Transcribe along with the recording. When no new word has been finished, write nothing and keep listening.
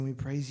we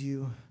praise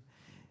you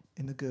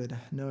in the good,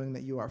 knowing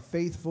that you are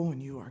faithful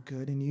and you are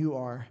good and you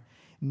are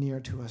near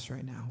to us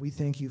right now. We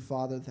thank you,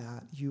 Father,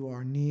 that you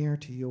are near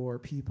to your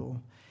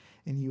people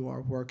and you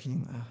are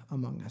working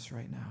among us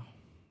right now.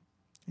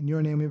 In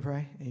your name we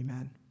pray,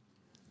 amen.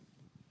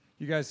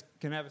 You guys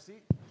can have a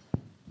seat.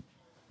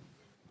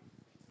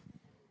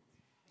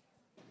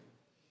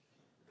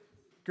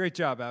 Great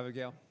job,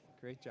 Abigail.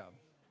 Great job.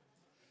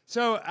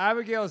 So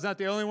Abigail is not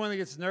the only one that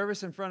gets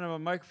nervous in front of a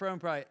microphone.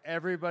 Probably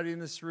everybody in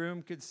this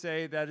room could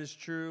say that is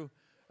true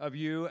of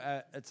you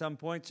at some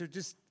point. So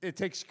just, it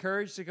takes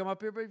courage to come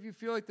up here. But if you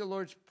feel like the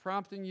Lord's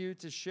prompting you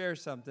to share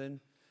something,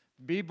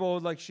 be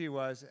bold like she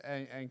was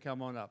and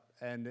come on up.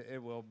 And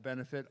it will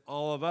benefit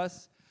all of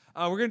us.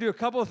 We're going to do a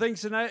couple of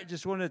things tonight I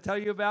just wanted to tell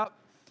you about.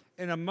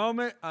 In a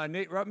moment,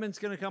 Nate Ruttman's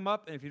going to come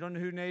up. And if you don't know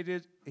who Nate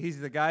is, he's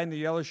the guy in the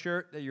yellow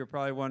shirt that you're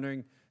probably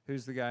wondering,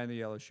 who's the guy in the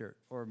yellow shirt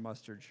or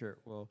mustard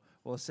shirt, we'll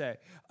say.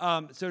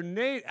 So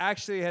Nate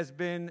actually has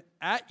been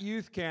at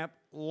youth camp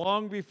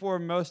long before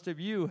most of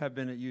you have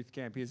been at youth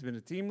camp. He has been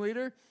a team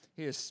leader.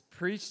 He has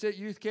preached at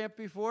youth camp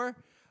before.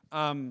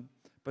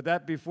 But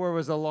that before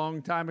was a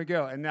long time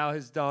ago. And now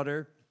his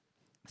daughter,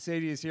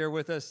 Sadie, is here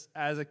with us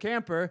as a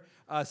camper.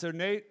 So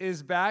Nate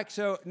is back.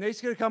 So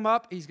Nate's going to come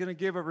up. He's going to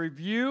give a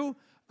review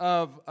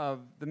of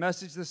the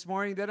message this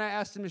morning. Then I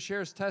asked him to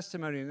share his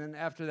testimony. And then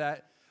after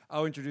that,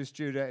 I'll introduce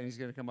Judah, and he's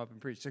going to come up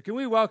and preach. So can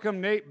we welcome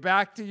Nate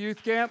back to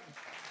youth camp?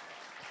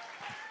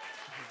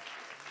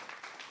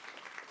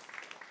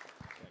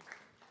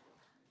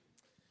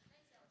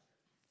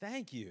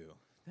 Thank you.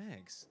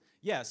 Thanks.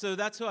 Yeah, so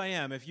that's who I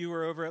am. If you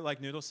were over at like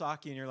Noodle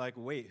Saki and you're like,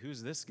 wait,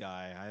 who's this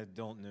guy? I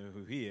don't know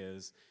who he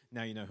is.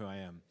 Now you know who I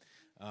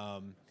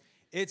am.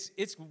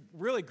 It's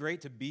really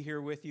great to be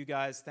here with you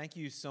guys. Thank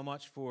you so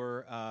much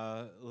for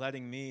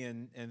letting me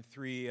and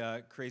three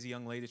crazy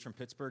young ladies from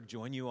Pittsburgh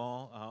join you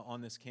all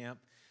on this camp.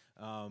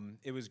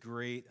 It was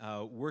great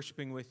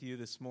worshiping with you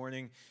this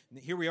morning.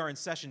 Here we are in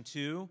session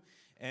 2.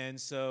 And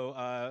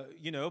so,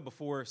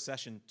 before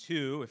session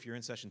 2, if you're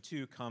in session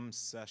 2, comes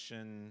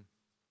session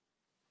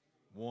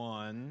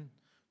 1,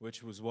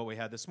 which was what we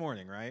had this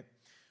morning, right?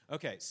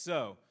 Okay,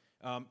 so,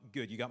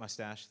 good. You got my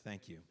stash?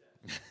 Thank you.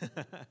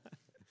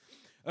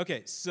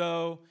 Okay,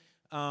 so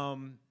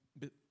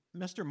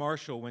Mr.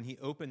 Marshall, when he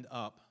opened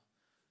up,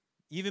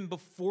 even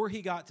before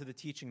he got to the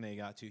teaching that he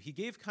got to, he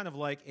gave kind of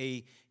like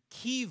a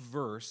key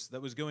verse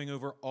that was going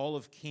over all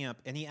of camp,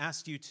 and he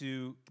asked you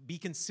to be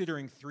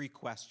considering 3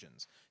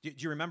 questions. Do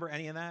you remember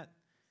any of that?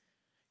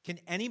 Can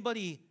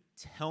anybody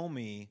tell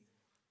me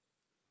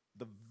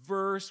the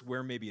verse,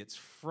 where maybe it's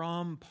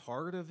from,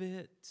 part of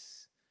it?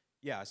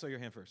 Yeah, I saw your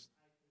hand first.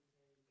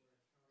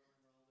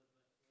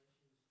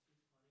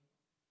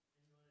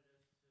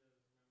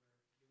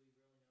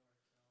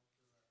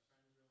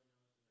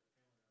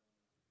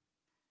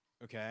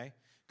 Okay.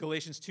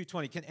 Galatians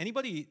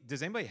 2:20.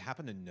 Does anybody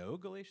happen to know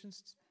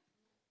Galatians?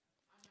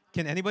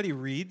 Can anybody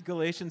read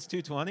Galatians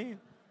 2:20?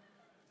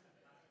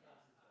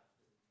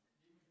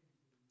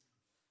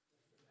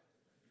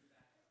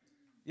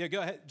 Yeah,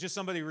 go ahead. Just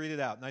somebody read it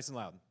out, nice and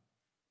loud.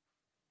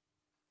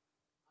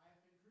 I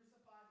have been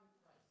crucified with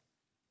Christ.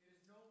 It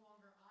is no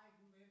longer I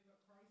who live, but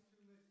Christ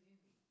who lives in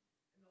me.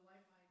 In the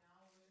life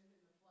I now live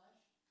in the flesh,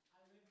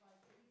 I live by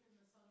faith in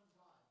the Son of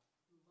God,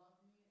 who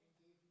loved me and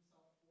gave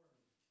himself for me.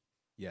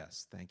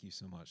 Yes, thank you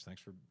so much. Thanks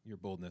for your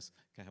boldness.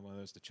 Can I have one of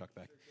those to chuck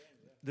back? Sure can,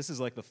 yeah. This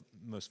is like the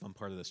most fun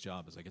part of this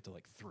job is I get to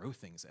like throw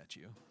things at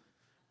you.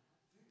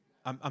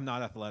 I'm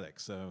not athletic,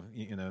 so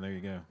there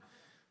you go.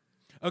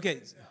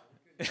 Okay.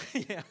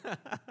 Yeah.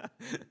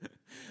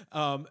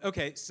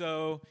 Okay,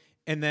 so,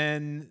 and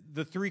then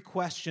the 3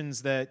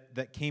 questions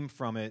that came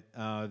from it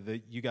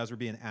that you guys were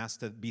being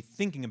asked to be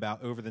thinking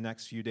about over the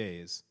next few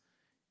days.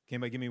 Can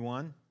anybody give me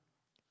one?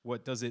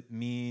 What does it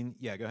mean?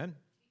 Yeah, go ahead.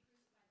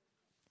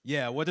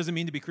 Yeah, what does it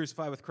mean to be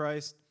crucified with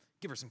Christ?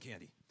 Give her some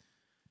candy.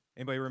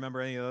 Anybody remember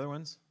any of the other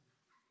ones?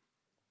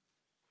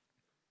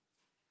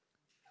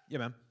 Yeah,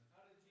 ma'am.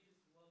 How did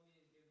Jesus love me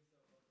and give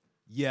himself up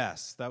for me?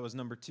 Yes, that was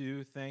number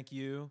 2. Thank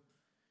you.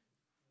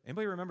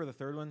 Anybody remember the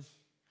third one?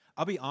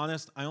 I'll be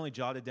honest, I only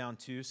jotted down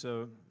 2,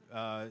 so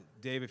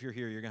Dave, if you're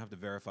here, you're going to have to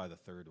verify the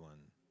third one.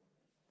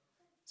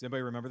 Does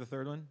anybody remember the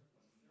third one?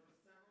 There were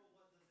several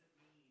what does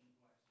it mean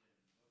questions.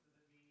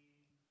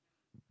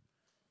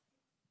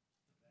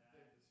 What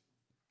does it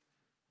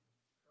mean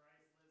that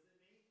Christ lives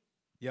in me?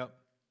 Yep,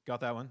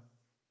 got that one.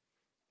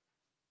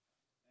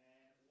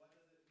 And what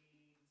does it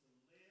mean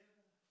to live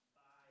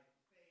by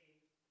faith,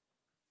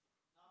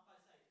 not by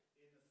sight,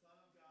 in the Son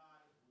of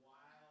God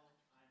while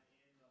I'm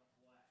in the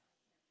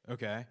flesh?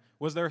 Okay.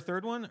 Was there a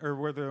third one, or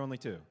were there only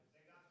 2? They got the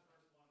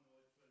first one,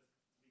 which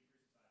was to be crucified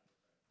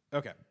with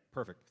Christ. Okay,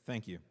 perfect.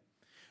 Thank you.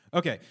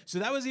 Okay, so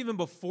that was even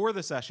before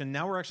the session.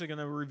 Now we're actually going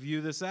to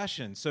review the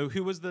session. So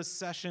who was the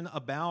session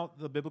about,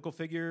 the biblical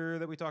figure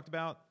that we talked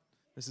about?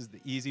 This is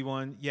the easy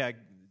one. Yeah.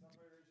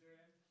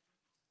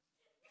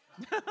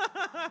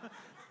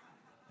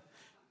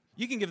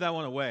 You can give that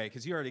one away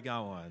because you already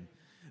got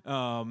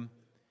one.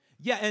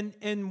 Yeah,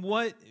 and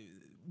what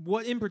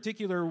what in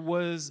particular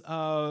was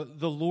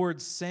the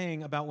Lord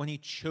saying about when he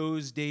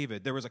chose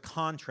David? There was a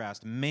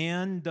contrast.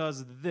 Man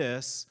does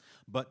this,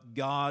 but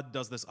God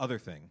does this other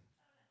thing.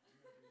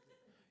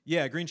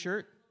 Yeah, green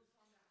shirt?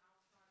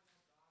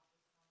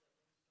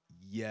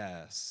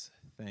 Yes,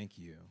 thank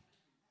you.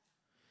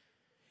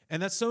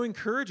 And that's so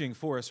encouraging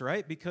for us,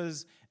 right?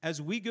 Because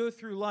as we go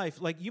through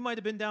life, like you might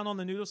have been down on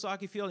the noodle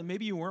soccer field, and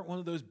maybe you weren't one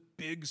of those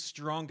big,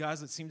 strong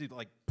guys that seem to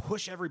like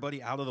push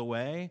everybody out of the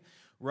way,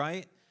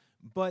 right?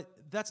 But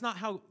that's not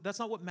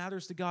what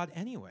matters to God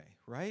anyway,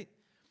 right?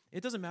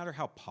 It doesn't matter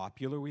how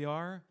popular we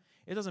are.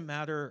 It doesn't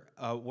matter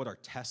what our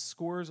test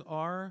scores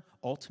are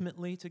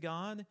ultimately to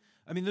God.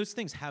 I mean, those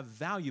things have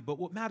value, but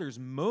what matters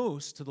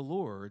most to the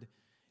Lord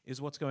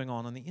is what's going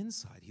on the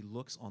inside. He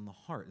looks on the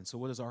heart. And so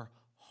what is our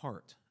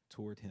heart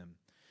toward him?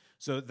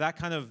 So that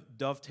kind of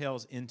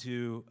dovetails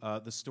into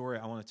the story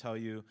I want to tell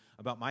you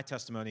about my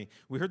testimony.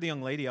 We heard the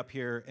young lady up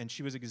here, and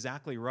she was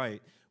exactly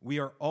right. We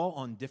are all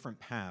on different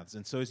paths.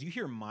 And so as you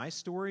hear my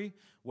story,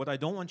 what I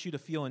don't want you to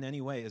feel in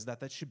any way is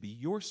that should be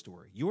your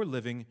story. You're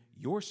living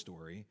your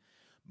story.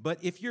 But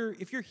if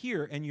you're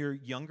here and you're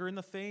younger in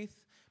the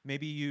faith,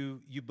 maybe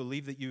you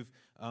believe that you've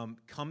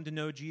come to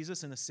know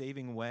Jesus in a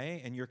saving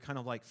way, and you're kind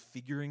of like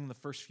figuring the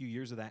first few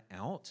years of that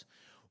out.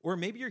 Or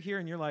maybe you're here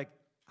and you're like,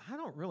 I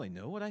don't really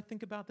know what I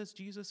think about this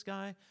Jesus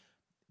guy.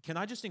 Can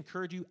I just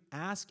encourage you,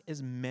 ask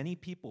as many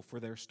people for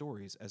their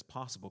stories as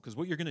possible? Because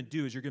what you're going to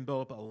do is you're going to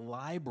build up a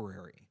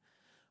library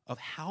of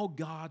how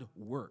God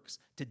works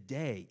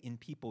today in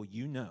people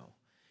you know.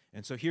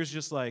 And so here's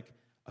just like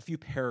a few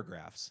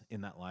paragraphs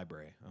in that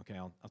library. Okay,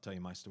 I'll tell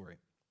you my story.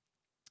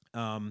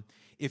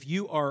 If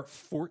you are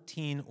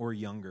 14 or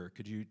younger,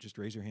 could you just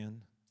raise your hand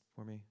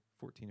for me?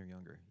 14 or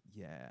younger.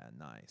 Yeah,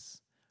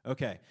 nice.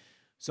 Okay,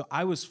 so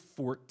I was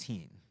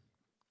 14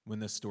 when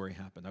this story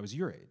happened. I was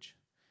your age.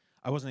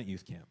 I wasn't at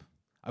youth camp.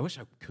 I wish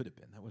I could have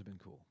been. That would have been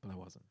cool, but I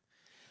wasn't.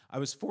 I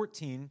was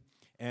 14,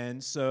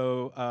 and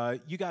so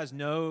you guys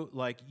know,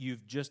 like,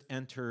 you've just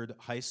entered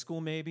high school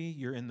maybe.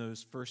 You're in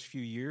those first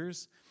few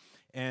years.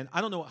 And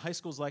I don't know what high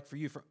school's like for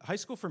you. High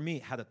school for me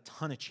had a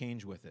ton of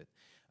change with it.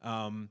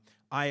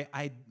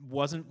 I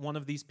wasn't one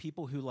of these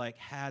people who like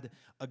had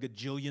a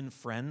gajillion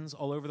friends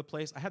all over the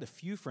place. I had a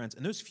few friends,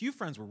 and those few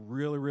friends were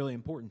really, really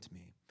important to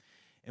me.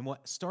 And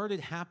what started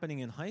happening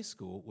in high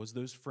school was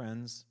those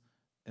friends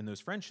and those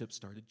friendships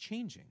started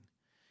changing.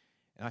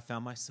 And I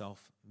found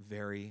myself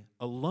very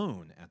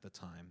alone at the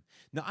time.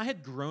 Now, I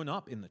had grown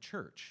up in the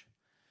church.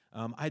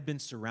 I had been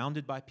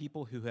surrounded by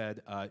people who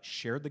had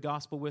shared the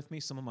gospel with me.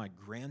 Some of my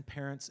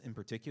grandparents in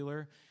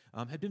particular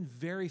had been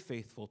very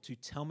faithful to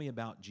tell me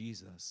about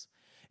Jesus.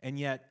 And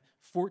yet,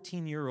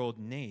 14-year-old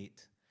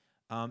Nate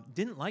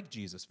didn't like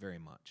Jesus very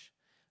much.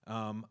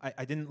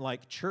 I didn't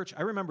like church.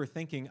 I remember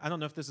thinking, I don't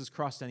know if this has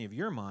crossed any of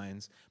your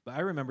minds, but I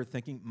remember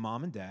thinking,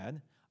 Mom and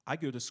Dad, I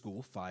go to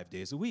school 5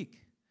 days a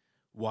week.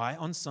 Why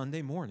on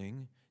Sunday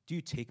morning do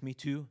you take me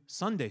to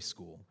Sunday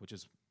school, which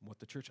is what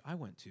the church I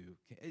went to?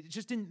 It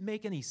just didn't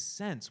make any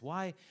sense.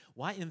 Why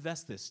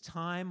invest this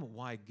time?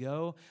 Why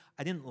go?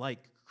 I didn't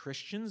like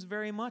Christians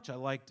very much. I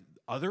liked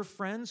other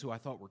friends who I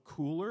thought were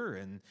cooler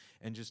and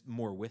just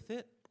more with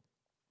it.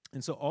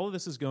 And so all of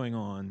this is going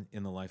on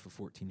in the life of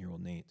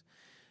 14-year-old Nate.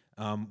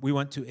 We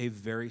went to a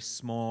very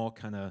small,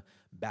 kind of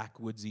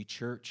backwoodsy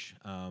church.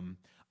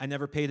 I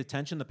never paid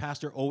attention. The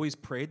pastor always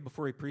prayed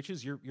before he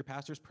preaches. Your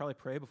pastors probably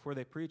pray before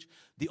they preach.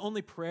 The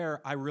only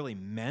prayer I really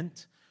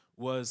meant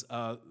was,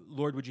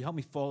 Lord, would you help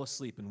me fall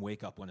asleep and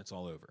wake up when it's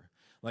all over?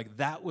 Like,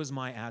 that was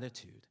my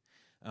attitude.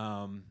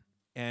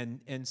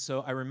 And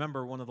so I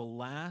remember one of the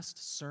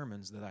last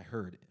sermons that I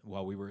heard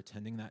while we were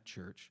attending that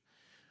church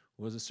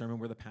was a sermon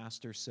where the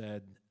pastor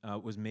said,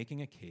 was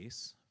making a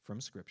case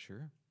from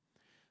Scripture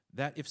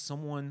that if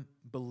someone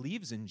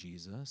believes in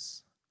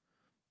Jesus,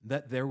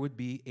 that there would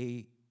be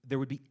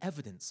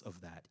evidence of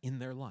that in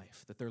their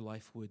life, that their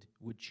life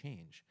would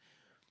change.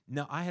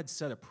 Now, I had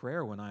said a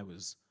prayer when I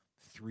was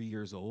 3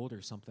 years old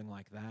or something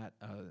like that,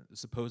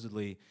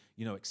 supposedly,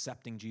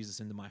 accepting Jesus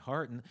into my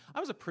heart. And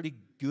I was a pretty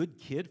good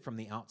kid from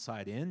the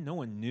outside in. No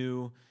one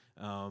knew,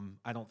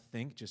 I don't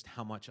think, just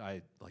how much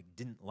I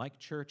didn't like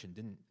church and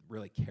didn't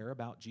really care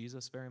about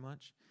Jesus very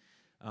much.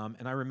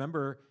 And I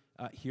remember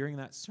hearing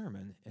that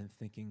sermon and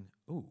thinking,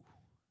 "Ooh,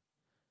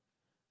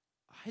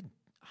 I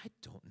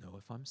don't know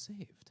if I'm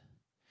saved."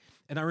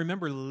 And I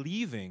remember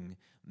leaving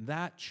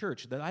that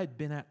church that I had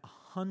been at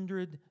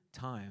 100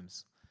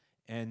 times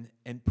and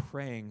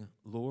praying,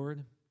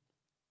 "Lord,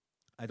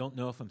 I don't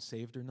know if I'm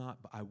saved or not,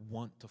 but I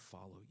want to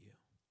follow you."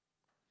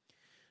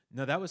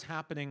 Now, that was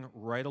happening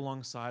right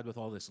alongside with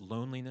all this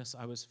loneliness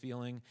I was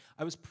feeling.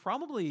 I was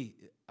probably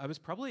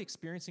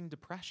experiencing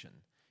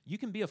depression. You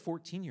can be a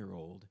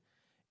 14-year-old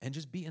and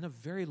just be in a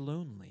very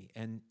lonely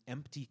and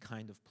empty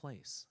kind of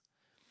place.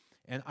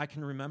 And I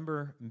can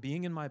remember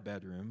being in my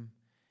bedroom,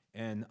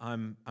 and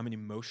I'm an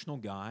emotional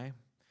guy,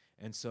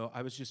 and so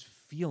I was just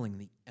feeling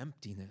the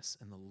emptiness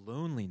and the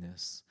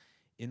loneliness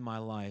in my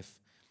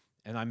life,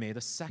 and I made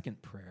a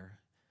second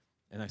prayer,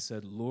 and I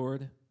said,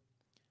 "Lord,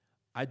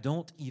 I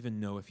don't even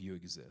know if you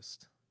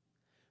exist,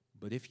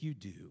 but if you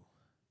do,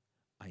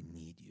 I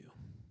need you.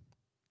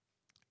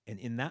 And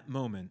in that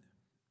moment,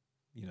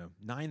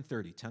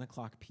 9:30, 10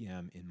 o'clock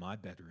p.m. in my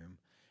bedroom,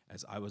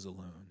 as I was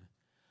alone,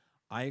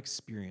 I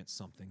experienced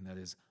something that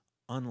is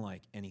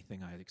unlike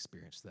anything I had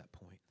experienced at that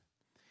point.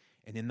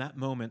 And in that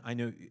moment, I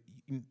know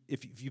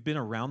if you've been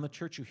around the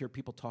church, you hear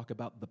people talk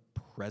about the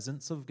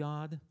presence of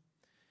God,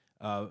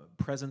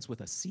 presence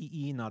with a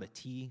C-E, not a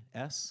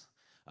T-S.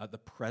 The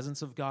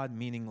presence of God,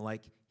 meaning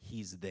like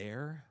he's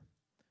there.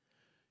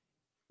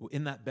 Well,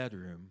 in that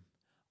bedroom,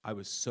 I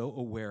was so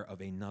aware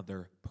of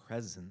another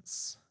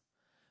presence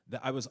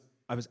that I was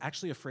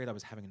actually afraid I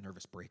was having a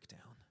nervous breakdown.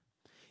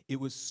 It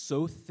was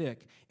so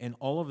thick, and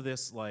all of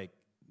this like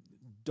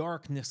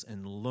darkness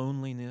and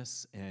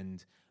loneliness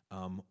and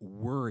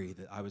worry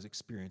that I was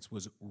experiencing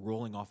was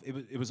rolling off.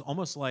 It was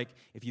almost like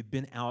if you've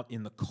been out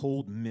in the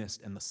cold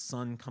mist and the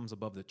sun comes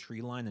above the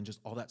tree line and just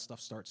all that stuff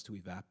starts to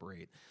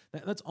evaporate.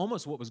 That's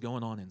almost what was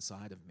going on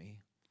inside of me.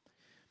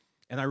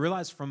 And I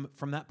realized from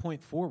that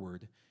point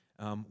forward,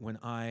 when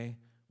I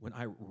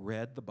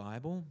read the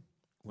Bible,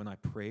 when I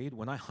prayed,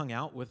 when I hung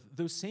out with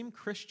those same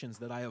Christians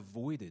that I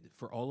avoided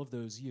for all of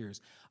those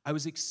years, I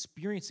was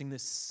experiencing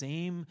this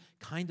same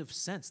kind of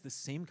sense, this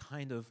same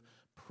kind of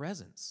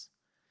presence.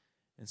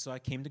 And so I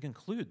came to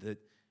conclude that,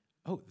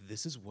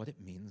 this is what it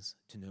means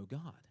to know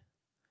God.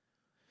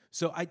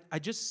 So I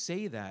just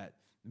say that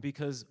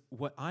because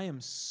what I am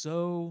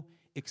so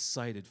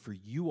excited for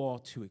you all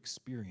to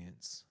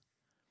experience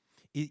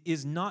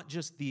is not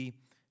just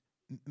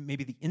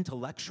maybe the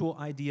intellectual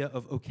idea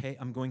of, okay,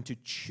 I'm going to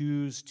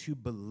choose to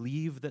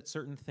believe that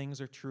certain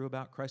things are true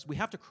about Christ. We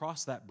have to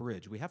cross that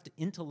bridge. We have to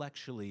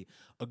intellectually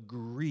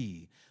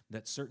agree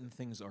that certain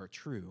things are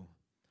true.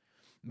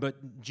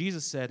 But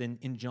Jesus said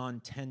in John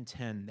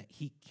 10:10 that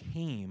he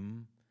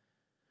came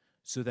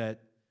so that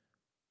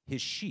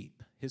his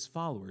sheep, his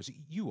followers,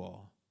 you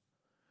all,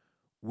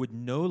 would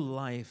know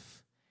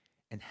life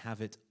and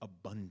have it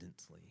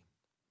abundantly.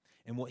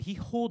 And what he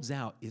holds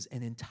out is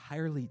an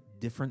entirely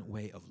different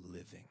way of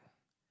living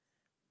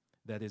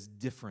that is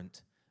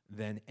different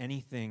than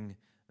anything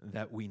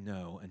that we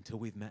know until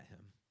we've met him.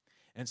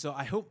 And so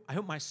I hope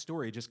my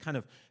story just kind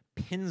of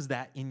pins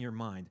that in your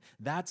mind.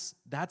 That's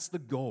the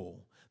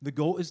goal. The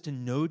goal is to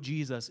know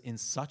Jesus in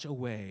such a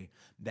way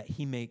that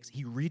he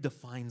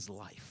redefines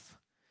life.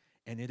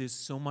 And it is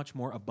so much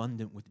more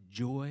abundant with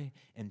joy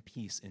and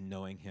peace in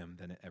knowing him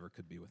than it ever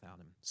could be without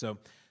him. So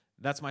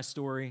that's my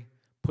story.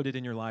 Put it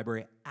in your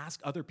library. Ask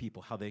other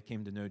people how they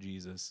came to know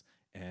Jesus,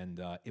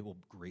 and it will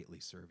greatly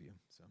serve you.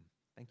 So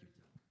thank you.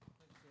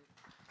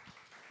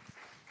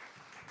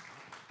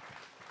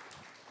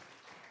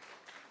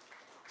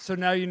 So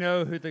now you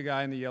know who the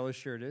guy in the yellow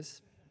shirt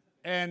is.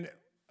 And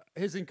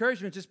his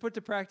encouragement, just put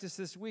to practice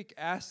this week.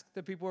 Ask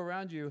the people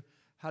around you,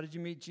 how did you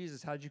meet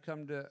Jesus? How did you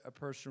come to a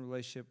personal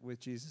relationship with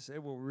Jesus?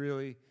 It will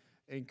really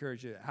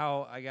encourage you.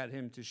 How I got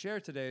him to share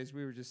today is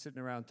we were just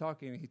sitting around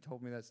talking, and he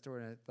told me that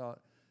story, and I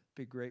thought it'd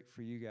be great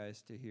for you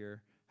guys to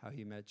hear how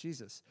he met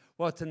Jesus.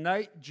 Well,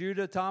 tonight,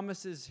 Judah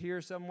Thomas is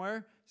here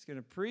somewhere. He's going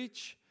to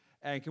preach.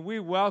 And can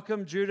we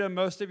welcome Judah?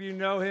 Most of you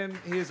know him.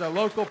 He is a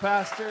local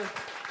pastor.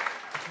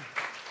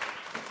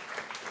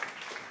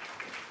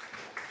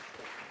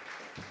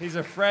 He's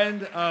a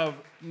friend of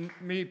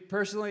me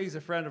personally. He's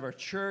a friend of our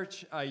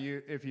church.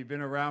 If you've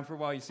been around for a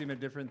while, you see him at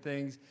different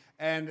things.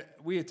 And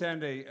we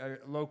attend a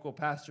local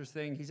pastor's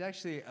thing. He's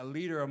actually a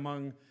leader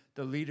among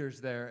the leaders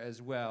there as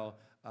well,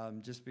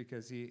 just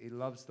because he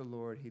loves the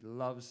Lord. He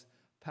loves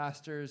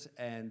pastors,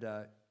 and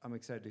I'm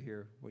excited to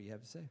hear what you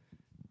have to say.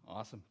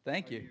 Awesome.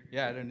 Thank you.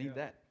 Yeah, I don't need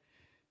that.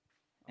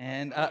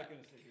 And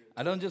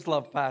I don't just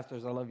love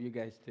pastors. I love you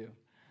guys too.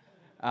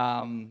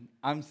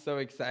 I'm so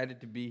excited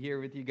to be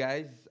here with you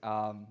guys.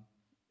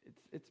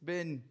 It's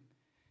been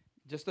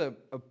just a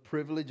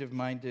privilege of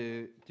mine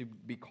to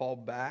be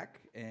called back,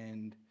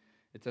 and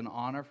it's an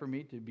honor for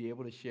me to be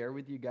able to share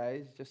with you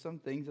guys just some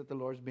things that the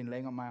Lord's been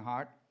laying on my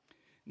heart.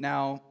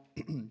 Now,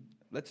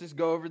 let's just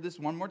go over this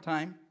one more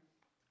time.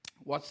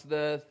 What's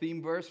the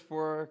theme verse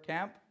for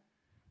camp?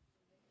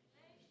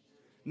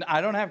 No,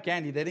 I don't have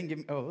candy. They didn't give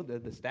me. Oh,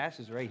 the stash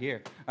is right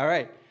here. All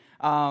right.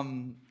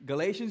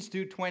 Galatians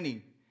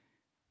 2:20.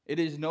 It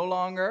is no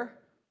longer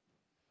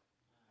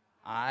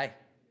I.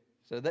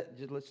 So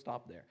let's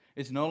stop there.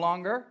 It's no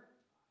longer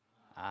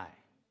I.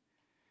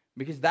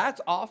 Because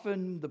that's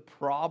often the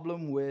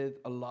problem with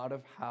a lot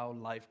of how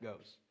life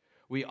goes.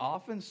 We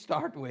often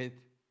start with,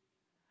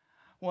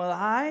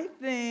 I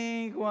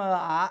think,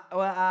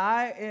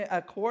 I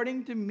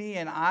according to me,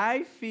 and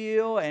I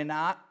feel, and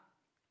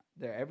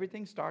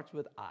everything starts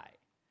with I.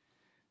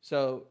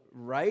 So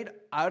right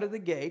out of the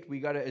gate, we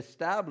got to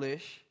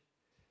establish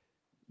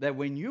that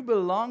when you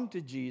belong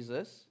to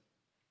Jesus,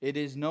 it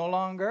is no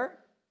longer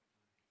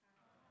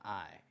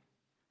I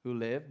who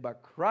live,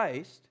 but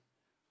Christ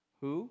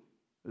who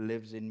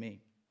lives in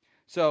me.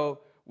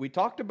 So we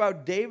talked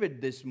about David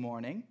this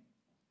morning,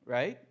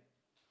 right?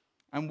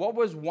 And what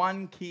was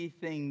one key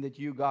thing that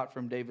you got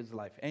from David's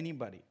life?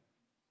 Anybody?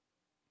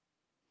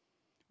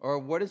 Or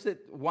what is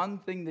it, one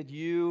thing that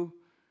you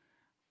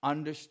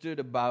understood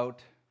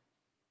about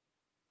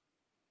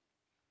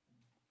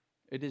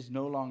It is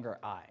no longer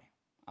I.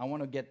 I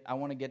want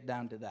to get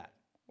down to that.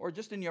 Or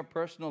just in your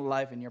personal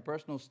life, in your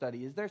personal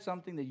study, is there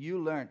something that you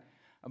learned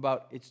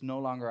about it's no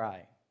longer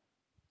I?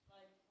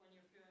 Like when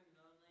you're feeling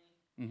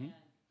lonely Mhm.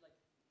 and like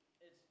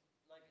it's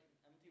like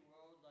an empty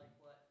world, like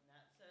what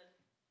Nat said.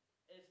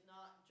 It's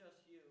not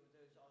just you.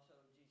 There's also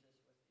Jesus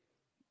with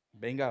you.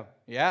 Bingo.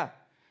 Yeah.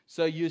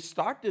 So you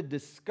start to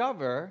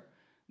discover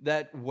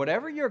that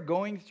whatever you're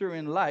going through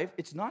in life,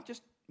 it's not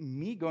just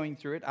me going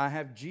through it. I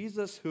have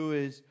Jesus who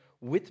is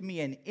with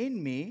me and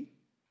in me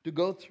to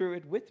go through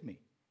it with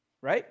me.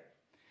 Right?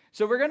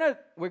 So we're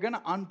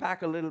gonna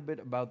unpack a little bit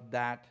about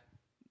that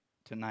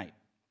tonight.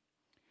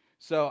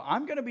 So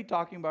I'm gonna be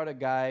talking about a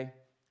guy,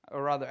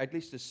 or rather, at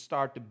least to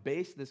start to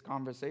base this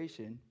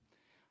conversation,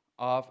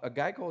 of a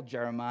guy called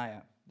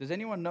Jeremiah. Does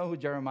anyone know who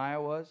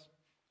Jeremiah was?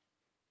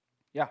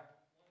 Yeah.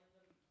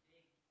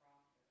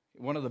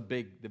 One of the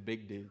big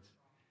dudes.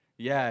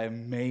 Yeah, a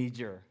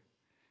major.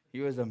 He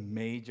was a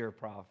major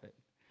prophet.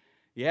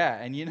 Yeah,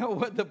 and you know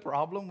what the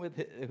problem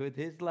with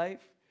his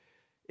life?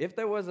 If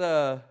there was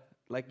a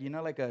like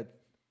a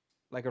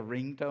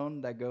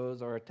ringtone that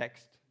goes, or a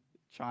text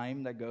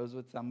chime that goes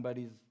with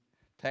somebody's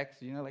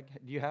text, like,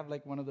 do you have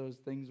like one of those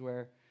things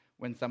where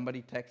when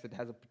somebody texts it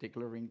has a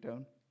particular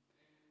ringtone?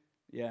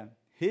 Yeah.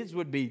 His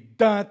would be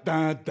da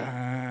da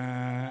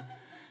da.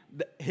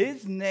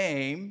 His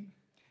name,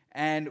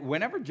 and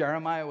whenever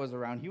Jeremiah was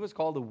around, he was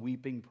called the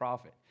weeping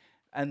prophet.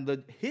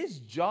 And his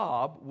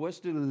job was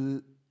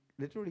to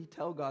literally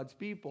tell God's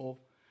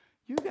people,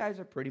 you guys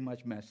are pretty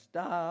much messed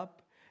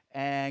up,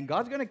 and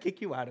God's going to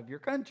kick you out of your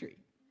country.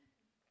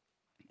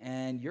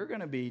 And you're going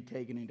to be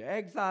taken into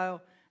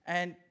exile.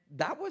 And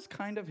that was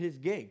kind of his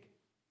gig.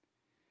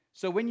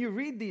 So when you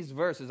read these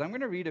verses, I'm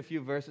going to read a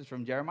few verses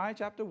from Jeremiah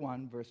chapter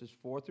 1, verses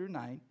 4 through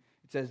 9.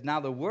 It says, "Now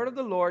the word of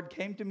the Lord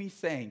came to me,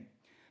 saying,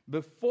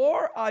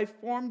 before I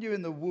formed you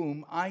in the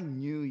womb, I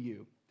knew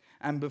you.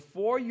 And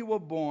before you were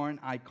born,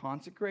 I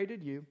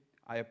consecrated you.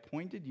 I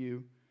appointed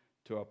you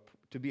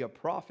to be a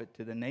prophet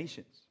to the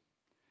nations."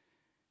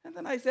 And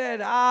then I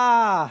said,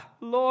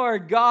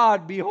 Lord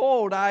God,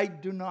 behold, I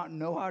do not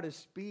know how to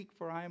speak,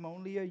 for I am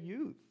only a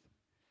youth.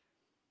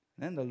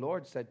 Then the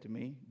Lord said to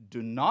me,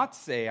 do not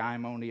say I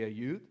am only a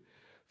youth,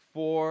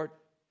 for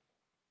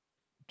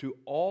to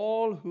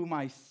all whom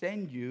I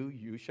send you,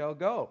 you shall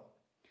go.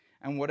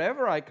 And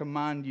whatever I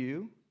command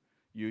you,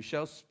 you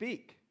shall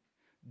speak.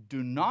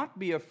 Do not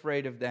be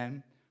afraid of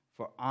them,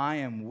 for I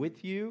am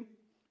with you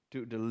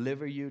to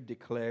deliver you,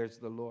 declares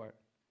the Lord.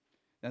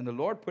 Then the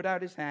Lord put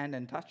out his hand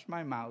and touched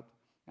my mouth,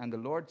 and the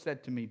Lord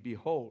said to me,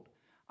 behold,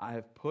 I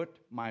have put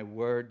my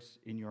words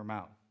in your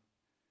mouth.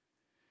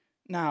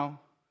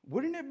 Now,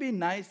 wouldn't it be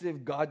nice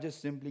if God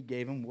just simply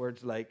gave him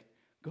words like,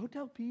 go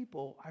tell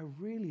people I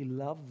really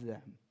love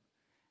them,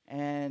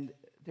 and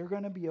they're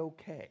going to be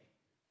okay?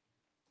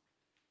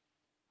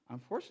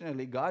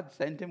 Unfortunately, God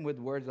sent him with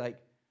words like,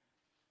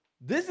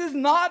 this is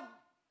not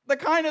the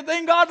kind of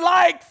thing God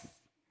likes.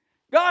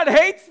 God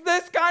hates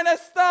this kind of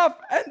stuff,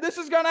 and this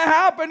is going to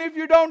happen if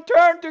you don't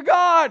turn to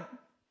God.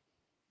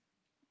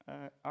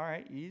 All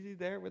right, easy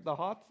there with the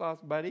hot sauce,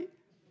 buddy.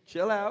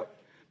 Chill out.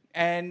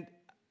 And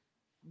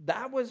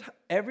that was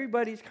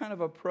everybody's kind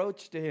of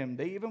approach to him.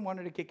 They even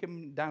wanted to kick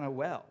him down a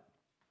well.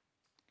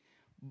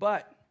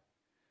 But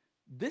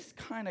this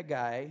kind of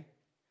guy,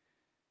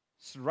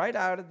 right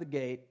out of the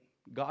gate,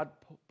 God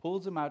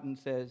pulls him out and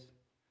says,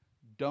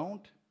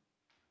 don't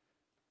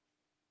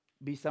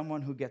be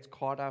someone who gets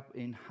caught up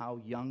in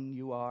how young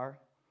you are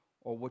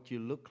or what you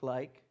look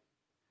like.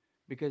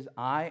 Because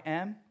I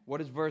am, what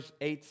does verse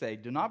 8 say?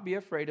 Do not be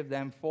afraid of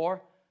them,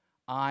 for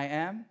I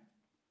am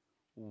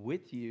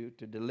with you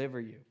to deliver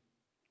you.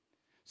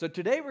 So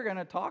today we're going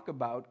to talk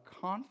about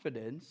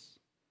confidence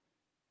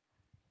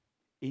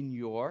in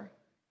your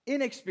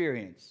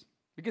inexperience.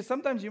 Because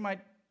sometimes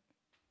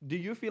do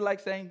you feel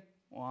like saying,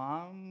 well,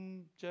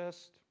 I'm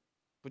just,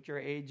 put your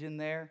age in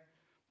there,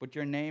 put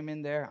your name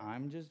in there,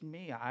 I'm just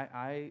me.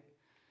 I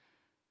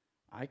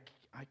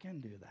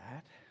can do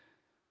that.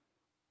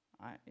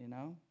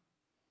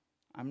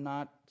 I'm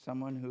not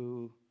someone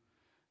who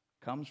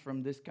comes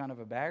from this kind of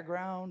a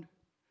background.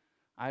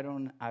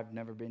 I've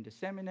never been to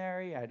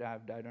seminary. I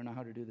don't know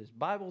how to do this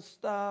Bible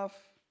stuff.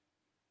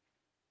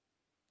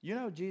 You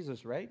know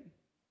Jesus, right?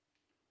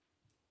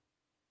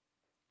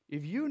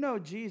 If you know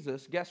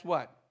Jesus, guess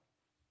what?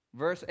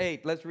 Verse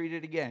 8, let's read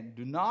it again.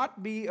 Do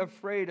not be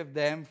afraid of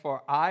them,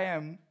 for I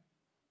am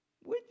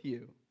with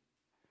you.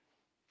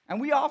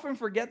 And we often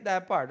forget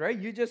that part, right?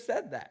 You just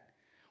said that.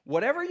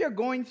 Whatever you're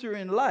going through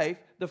in life,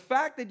 the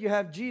fact that you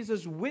have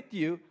Jesus with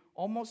you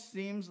almost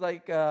seems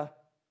like,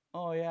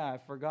 oh yeah, I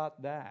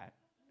forgot that.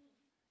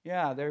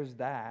 Yeah, there's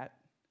that.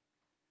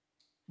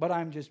 But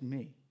I'm just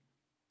me.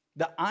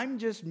 The I'm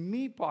just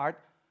me part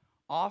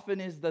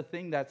often is the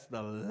thing that's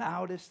the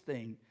loudest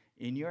thing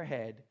in your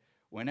head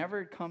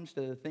whenever it comes to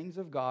the things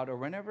of God, or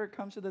whenever it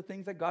comes to the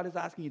things that God is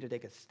asking you to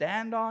take a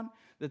stand on,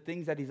 the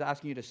things that he's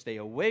asking you to stay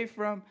away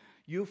from.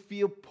 You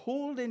feel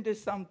pulled into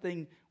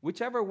something,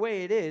 whichever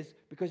way it is,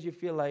 because you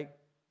feel like,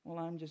 well,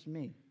 I'm just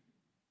me.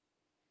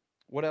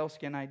 What else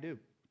can I do?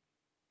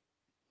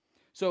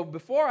 So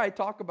before I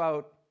talk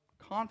about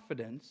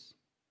confidence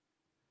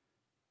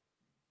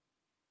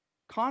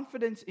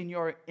in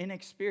your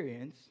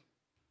inexperience,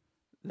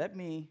 let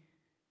me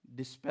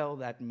dispel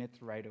that myth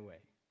right away.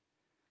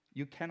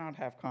 You cannot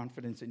have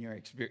confidence in your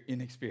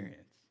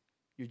inexperience.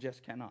 You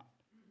just cannot.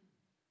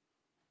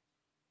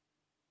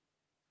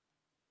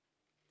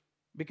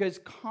 Because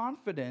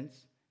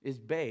confidence is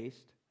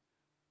based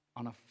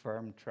on a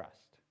firm trust.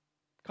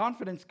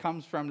 Confidence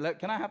comes from,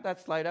 can I have that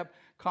slide up?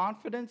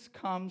 Confidence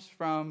comes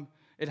from,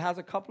 it has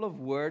a couple of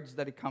words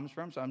that it comes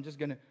from, so I'm just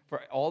going to,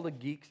 for all the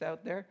geeks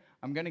out there,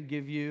 I'm going to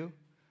give you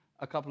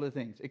a couple of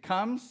things. It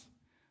comes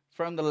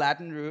from the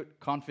Latin root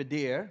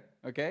confidere,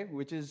 okay,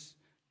 which is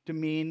to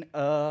mean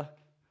a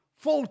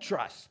full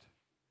trust.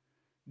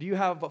 Do you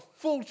have a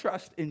full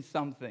trust in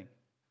something?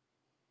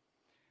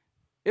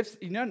 If,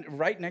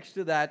 right next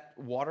to that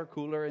water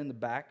cooler in the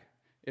back,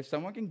 if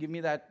someone can give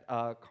me that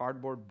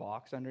cardboard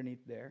box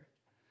underneath there,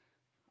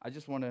 I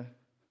just want to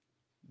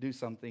do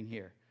something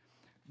here.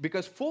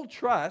 Because full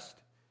trust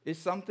is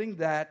something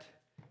that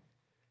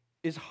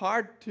is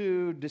hard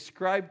to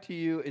describe to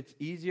you. It's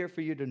easier for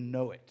you to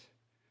know it,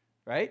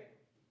 right?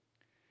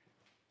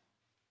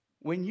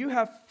 When you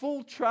have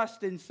full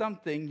trust in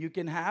something, you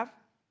can have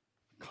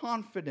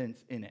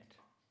confidence in it,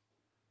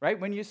 right?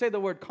 When you say the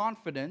word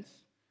confidence,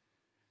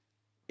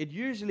 it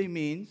usually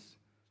means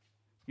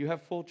you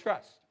have full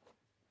trust.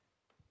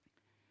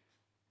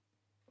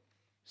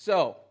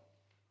 So,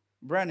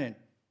 Brennan,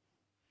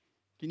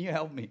 can you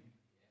help me?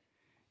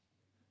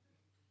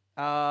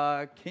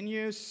 Can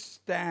you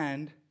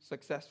stand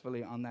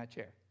successfully on that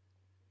chair?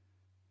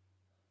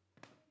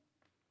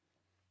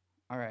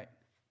 All right.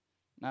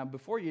 Now,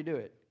 before you do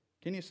it,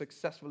 can you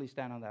successfully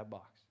stand on that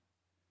box?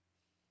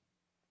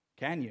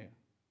 Can you?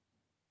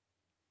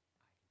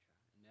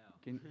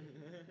 No.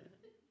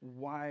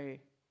 Why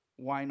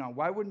not?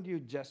 Why wouldn't you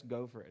just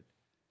go for it?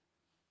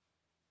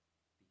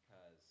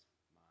 Because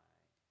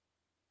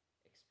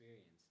my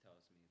experience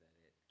tells me that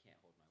it can't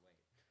hold my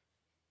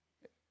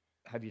weight.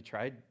 Have you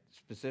tried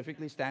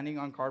specifically standing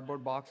on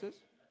cardboard boxes?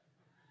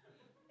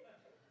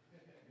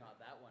 Not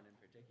that one in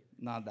particular.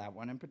 Not that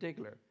one in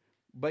particular.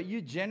 But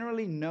you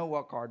generally know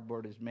what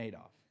cardboard is made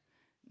of.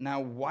 Now,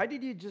 why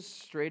did you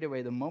just straight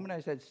away, the moment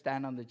I said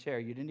stand on the chair,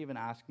 you didn't even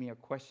ask me a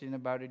question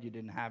about it, you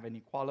didn't have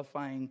any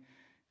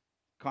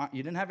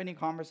you didn't have any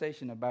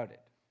conversation about it.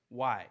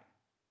 Why?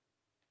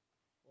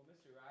 Well,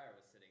 Mr. Ryer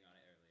was sitting on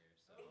it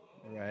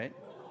earlier, so. Right.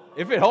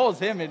 If it holds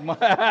him, it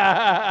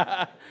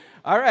might.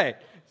 All right.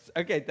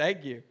 Okay,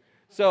 thank you.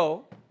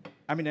 So,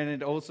 and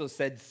it also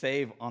said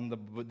save on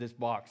this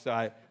box. So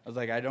I was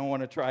like, I don't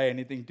want to try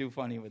anything too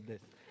funny with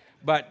this.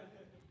 But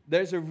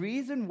there's a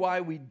reason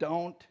why we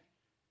don't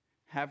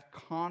have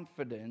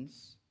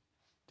confidence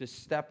to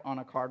step on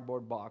a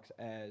cardboard box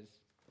as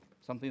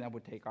something that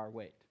would take our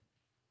weight.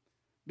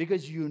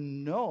 Because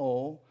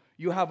you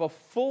have a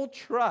full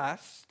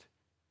trust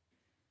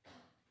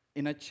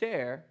in a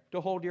chair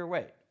to hold your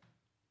weight.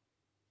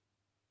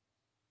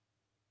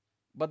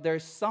 But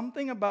there's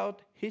something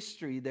about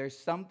history, there's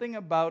something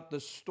about the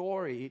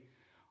story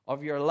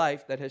of your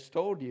life that has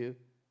told you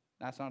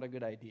that's not a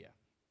good idea.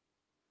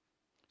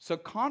 So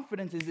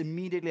confidence is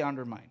immediately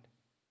undermined.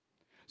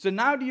 So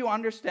now do you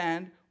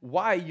understand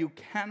why you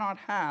cannot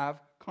have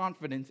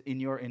confidence in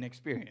your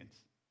inexperience?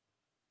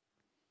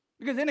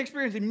 Because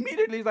inexperience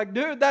immediately is like,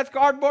 dude, that's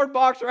cardboard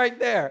box right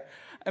there.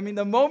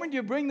 The moment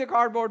you bring the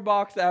cardboard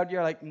box out,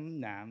 you're like,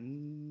 nah,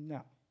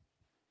 no.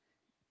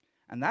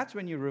 And that's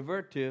when you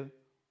revert to,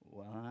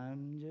 well,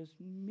 I'm just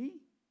me.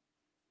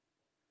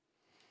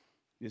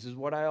 This is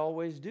what I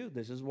always do.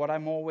 This is what I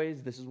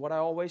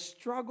always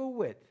struggle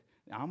with.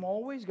 I'm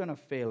always going to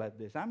fail at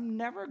this. I'm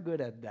never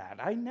good at that.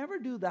 I never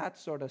do that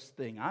sort of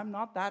thing. I'm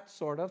not that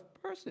sort of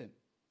person.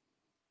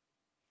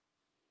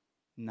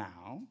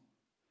 Now,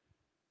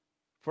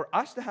 for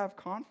us to have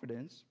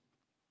confidence,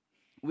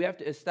 we have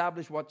to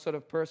establish what sort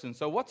of person.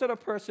 So what sort of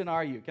person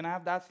are you? Can I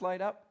have that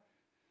slide up?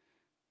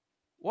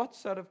 What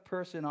sort of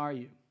person are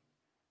you?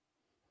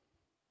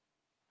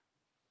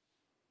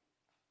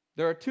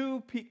 There are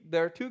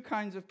two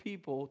kinds of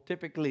people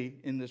typically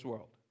in this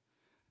world.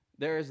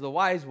 There is the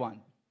wise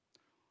one,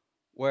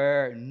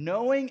 where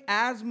knowing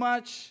as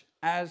much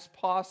as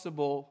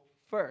possible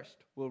first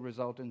will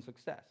result in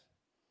success.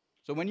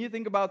 So when you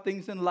think about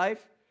things in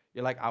life,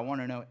 you're like, I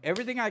want to know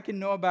everything I can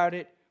know about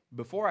it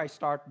before I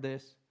start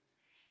this,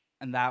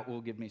 and that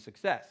will give me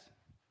success.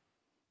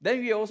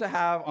 Then you also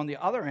have, on the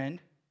other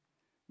end,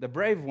 the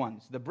brave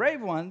ones. The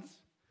brave ones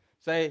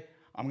say,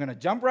 I'm going to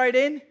jump right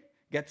in,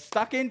 get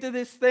stuck into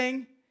this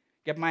thing,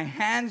 get my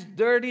hands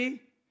dirty,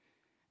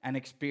 and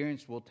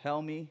experience will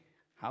tell me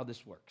how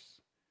this works.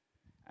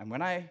 And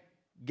when I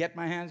get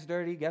my hands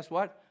dirty, guess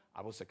what?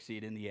 I will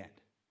succeed in the end.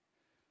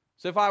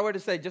 So if I were to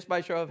say, just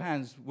by show of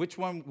hands,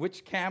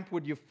 which camp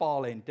would you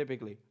fall in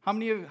typically? How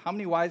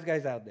many wise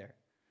guys out there?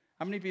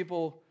 How many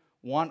people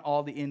want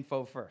all the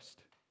info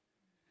first?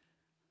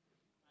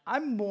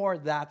 I'm more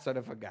that sort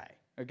of a guy,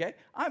 okay?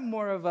 I'm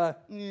more of a,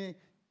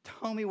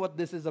 tell me what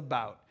this is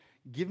about.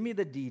 Give me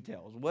the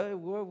details.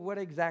 What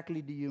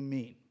exactly do you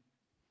mean?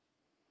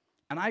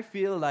 And I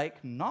feel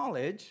like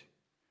knowledge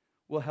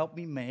will help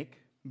me make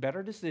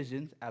better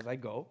decisions as I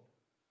go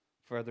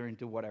further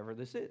into whatever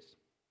this is.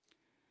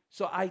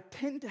 So I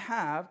tend to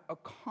have a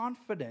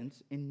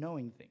confidence in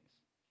knowing things.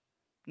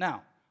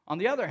 Now, on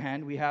the other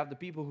hand, we have the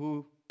people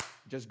who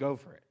just go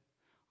for it.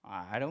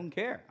 I don't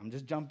care. I'm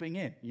just jumping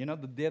in. You know,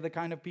 they're the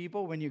kind of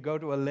people, when you go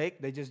to a lake,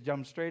 they just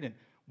jump straight in.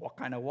 What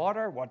kind of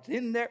water? What's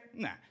in there?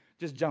 Nah,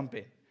 just jump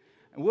in.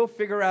 And we'll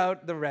figure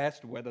out the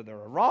rest, whether there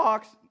are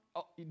rocks.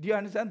 Oh, do you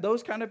understand?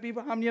 Those kind of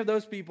people? How many of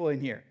those people in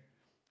here?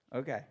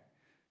 Okay.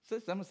 So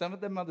some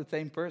of them are the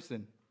same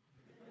person.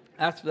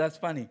 That's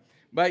funny.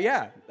 But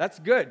yeah, that's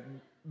good.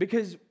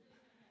 Because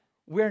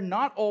we're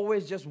not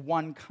always just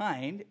one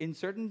kind. In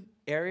certain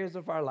areas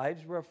of our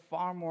lives, we're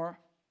far more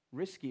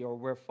risky, or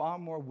we're far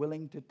more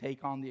willing to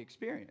take on the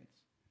experience.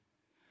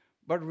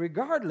 But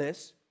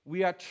regardless,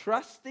 we are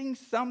trusting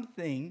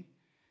something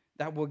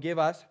that will give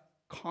us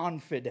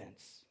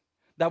confidence,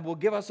 that will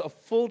give us a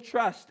full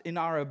trust in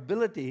our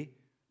ability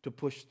to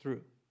push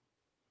through.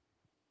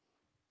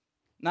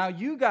 Now,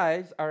 you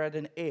guys are at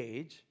an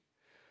age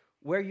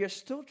where you're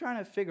still trying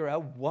to figure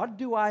out, what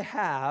do I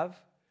have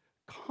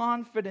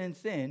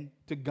confidence in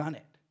to gun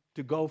it,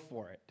 to go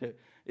for it?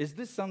 Is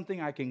this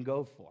something I can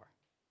go for?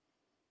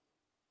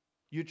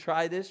 You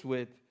try this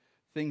with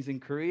things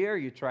in career,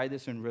 you try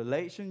this in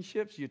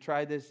relationships, you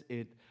try this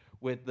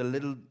with the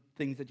little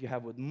things that you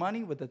have with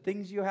money, with the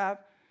things you have,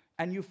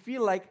 and you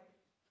feel like,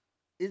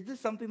 is this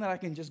something that I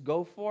can just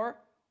go for,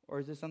 or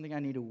is this something I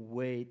need to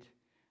wait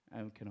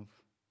and kind of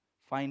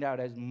find out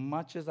as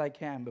much as I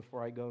can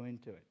before I go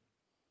into it?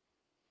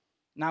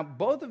 Now,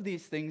 both of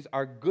these things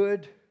are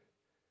good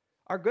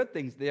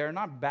things. They are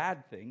not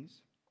bad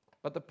things,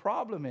 but the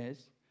problem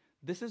is,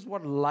 this is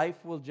what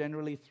life will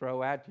generally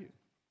throw at you.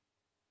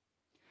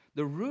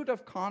 The root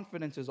of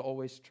confidence is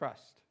always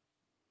trust.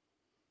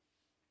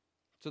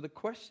 So the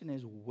question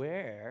is,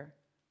 where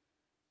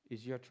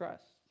is your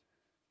trust?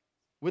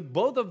 With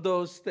both of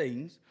those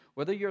things,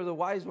 whether you're the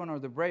wise one or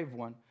the brave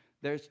one,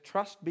 there's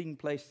trust being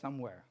placed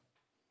somewhere.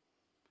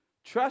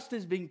 Trust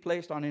is being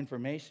placed on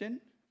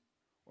information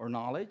or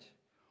knowledge,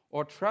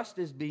 or trust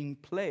is being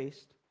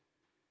placed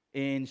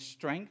in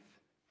strength,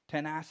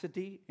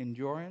 tenacity,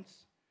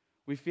 endurance.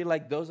 We feel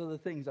like those are the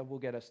things that will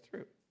get us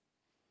through.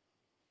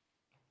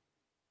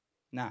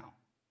 Now,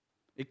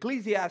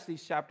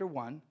 Ecclesiastes chapter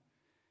 1,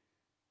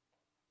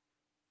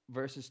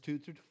 verses 2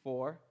 through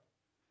 4.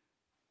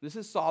 This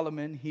is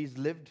Solomon. He's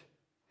lived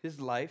his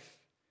life.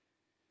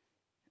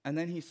 And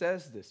then he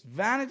says this,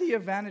 "Vanity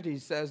of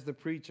vanities," says the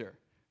preacher.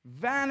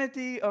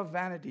 Vanity of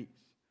vanities.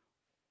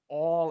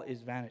 All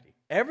is vanity.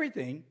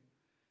 Everything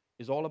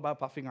is all about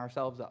puffing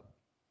ourselves up.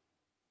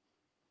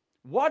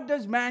 What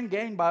does man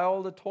gain by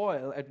all the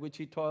toil at which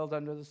he toils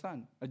under the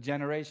sun? A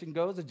generation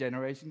goes, a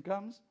generation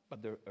comes,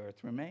 but the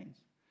earth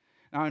remains.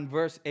 Now in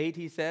verse 8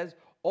 he says,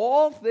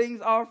 "All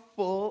things are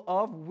full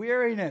of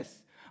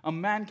weariness. A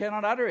man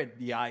cannot utter it.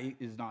 The eye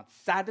is not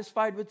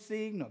satisfied with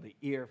seeing, nor the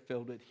ear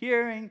filled with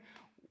hearing.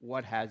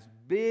 What has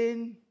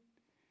been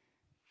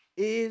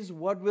is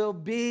what will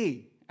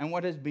be, and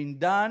what has been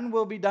done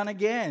will be done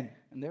again.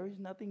 And there is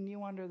nothing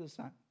new under the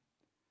sun."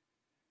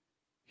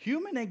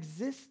 Human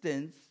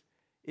existence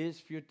is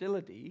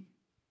futility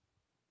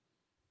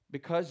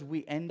because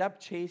we end up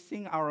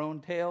chasing our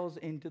own tails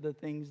into the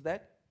things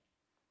that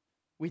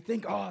we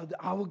think, oh,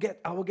 I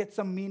will get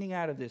some meaning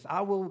out of this.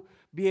 I will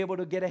be able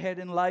to get ahead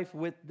in life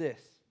with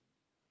this.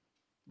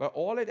 But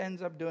all it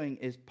ends up doing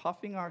is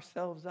puffing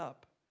ourselves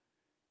up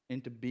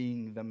into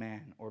being the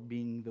man or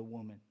being the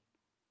woman.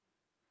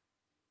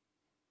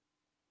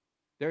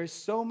 There is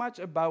so much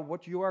about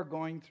what you are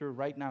going through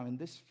right now in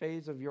this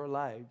phase of your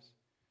lives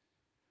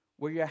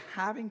where you're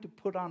having to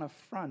put on a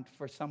front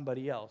for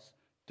somebody else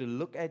to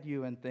look at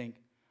you and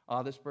think,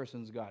 oh, this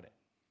person's got it.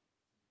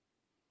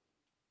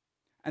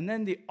 And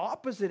then the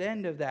opposite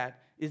end of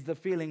that is the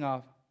feeling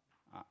of,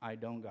 I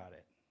don't got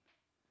it.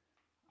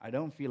 I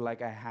don't feel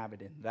like I have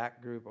it in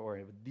that group or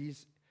with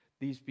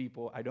these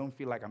people. I don't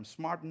feel like I'm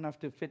smart enough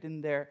to fit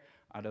in there.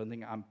 I don't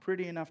think I'm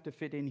pretty enough to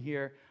fit in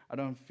here. I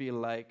don't feel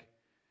like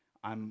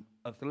I'm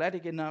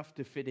athletic enough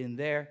to fit in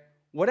there.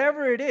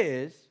 Whatever it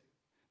is,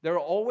 there are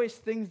always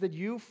things that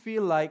you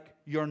feel like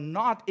you're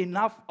not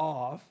enough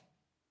of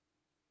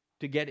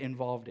to get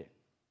involved in.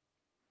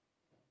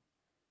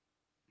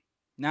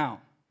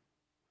 Now,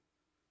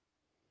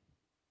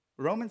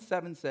 Romans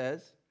 7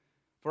 says,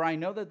 "For I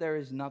know that there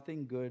is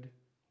nothing good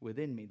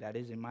within me, that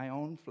is, in my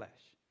own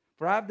flesh.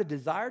 For I have the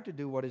desire to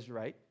do what is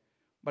right,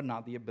 but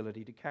not the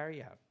ability to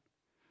carry out.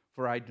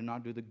 For I do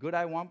not do the good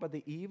I want, but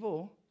the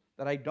evil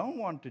that I don't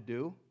want to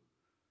do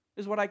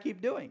is what I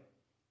keep doing."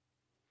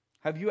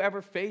 Have you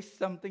ever faced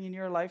something in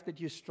your life that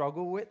you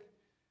struggle with?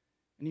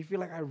 And you feel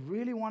like, I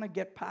really want to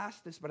get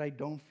past this, but I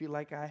don't feel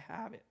like I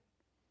have it.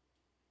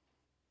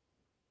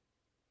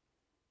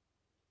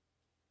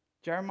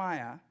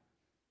 Jeremiah,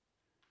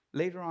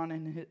 later on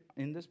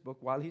in this book,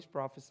 while he's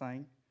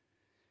prophesying,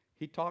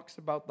 he talks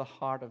about the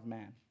heart of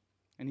man.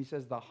 And he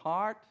says, the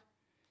heart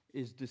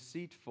is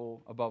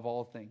deceitful above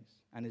all things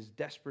and is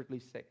desperately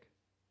sick.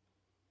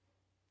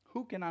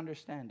 Who can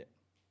understand it?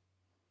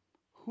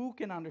 Who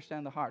can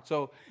understand the heart?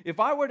 So if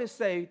I were to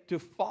say to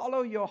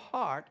follow your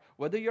heart,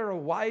 whether you're a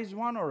wise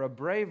one or a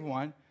brave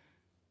one,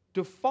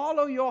 to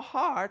follow your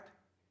heart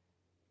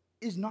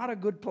is not a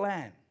good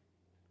plan.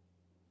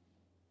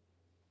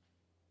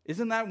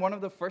 Isn't that one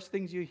of the first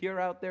things you hear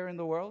out there in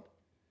the world?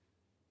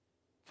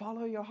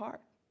 Follow your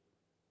heart.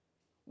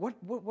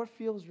 What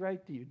feels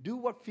right to you? Do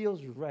what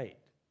feels right.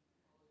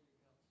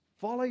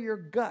 Follow your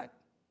gut.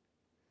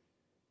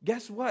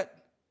 Guess what?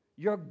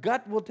 Your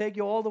gut will take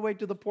you all the way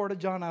to the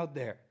Porta-John out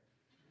there.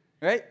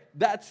 Right?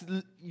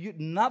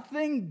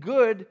 Nothing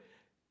good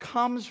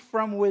comes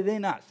from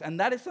within us. And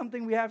that is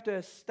something we have to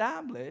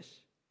establish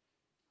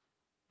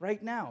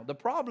right now. The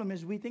problem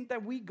is we think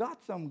that we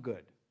got some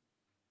good.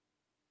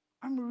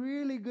 I'm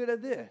really good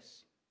at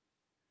this.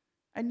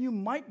 And you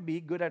might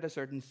be good at a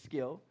certain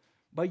skill,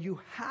 but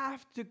you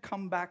have to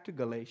come back to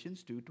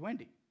Galatians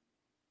 2:20.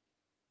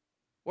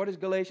 What is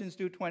Galatians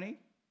 2:20?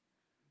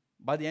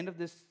 By the end of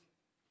this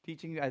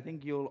teaching, I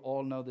think you'll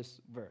all know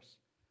this verse.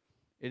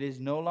 It is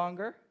no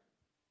longer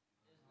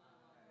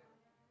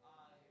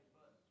I,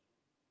 but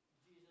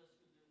Jesus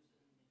who lives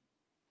in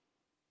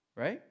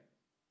me. right?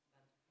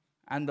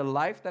 And the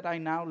life that I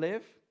now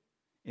live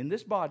in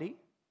this body,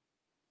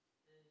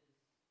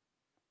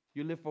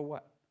 you live for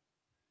what?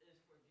 Is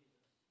for Jesus.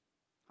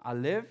 I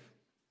live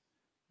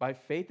by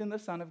faith in the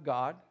Son of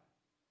God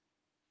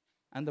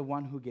and the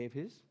one who gave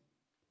his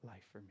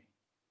life for me.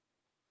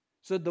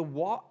 So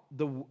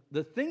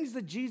the things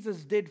that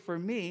Jesus did for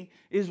me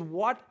is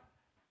what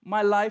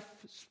my life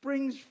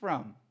springs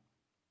from.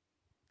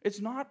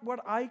 It's not what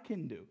I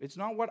can do. It's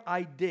not what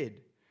I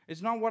did.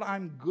 It's not what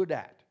I'm good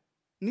at.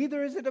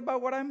 Neither is it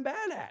about what I'm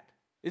bad at.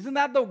 Isn't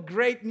that the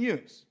great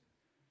news?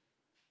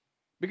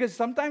 Because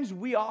sometimes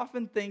we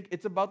often think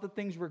it's about the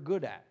things we're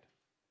good at.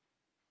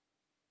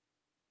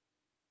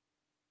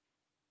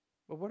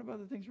 But what about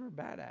the things we're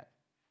bad at?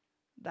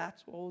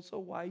 That's also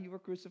why you were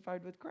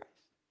crucified with Christ.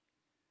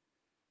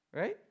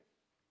 Right?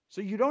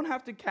 So you don't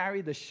have to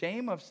carry the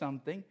shame of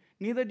something.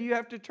 Neither do you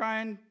have to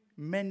try and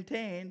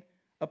maintain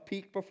a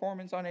peak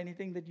performance on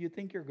anything that you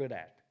think you're good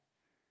at.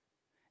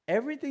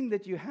 Everything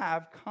that you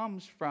have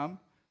comes from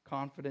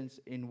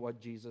confidence in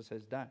what Jesus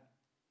has done.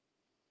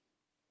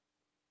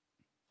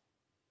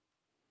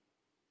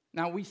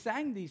 Now, we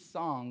sang these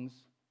songs,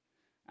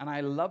 and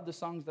I love the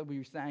songs that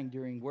we sang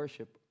during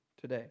worship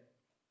today.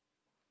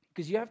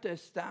 Because you have to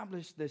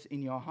establish this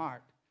in your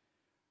heart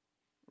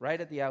right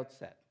at the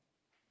outset.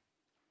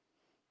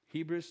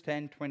 Hebrews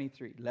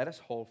 10:23. Let us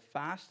hold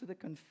fast to the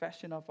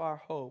confession of our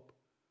hope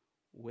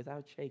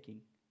without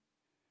shaking.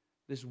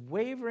 This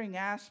wavering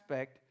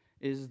aspect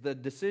is the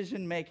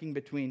decision making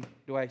between,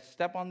 do I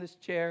step on this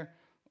chair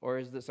or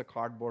is this a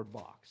cardboard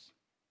box?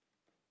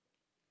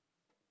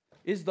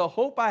 Is the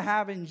hope I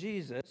have in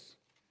Jesus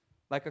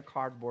like a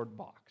cardboard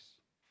box?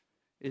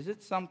 Is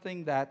it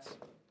something that's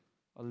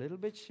a little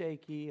bit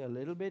shaky, a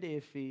little bit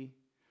iffy,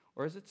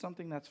 or is it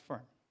something that's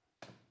firm?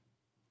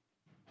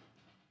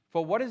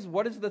 For what is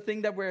the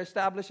thing that we're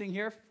establishing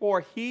here?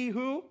 For he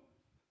who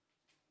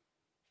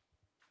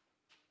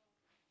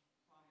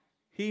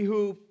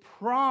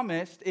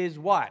promised is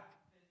what?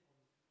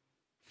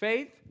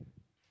 Faithful.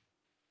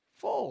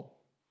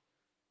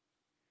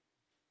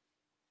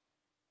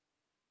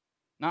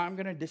 Now I'm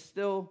going to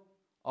distill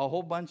a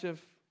whole bunch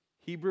of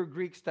Hebrew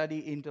Greek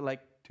study into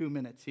like 2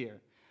 minutes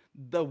here.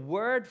 The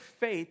word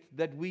faith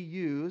that we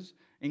use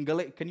in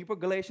can you put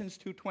Galatians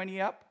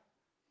 2:20 up?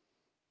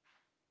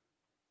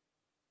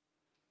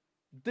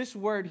 This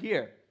word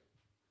here,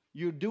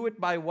 you do it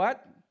by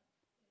what?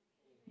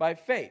 By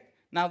faith.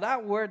 Now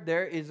that word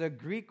there is a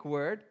Greek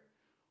word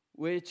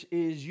which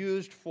is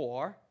used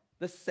for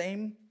the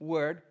same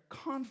word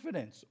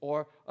confidence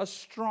or a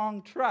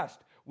strong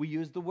trust. We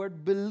use the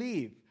word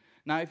believe.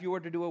 Now if you were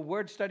to do a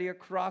word study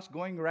across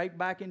going right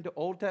back into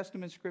Old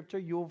Testament scripture,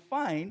 you'll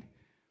find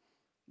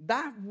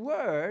that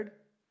word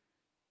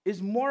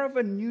is more of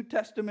a New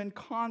Testament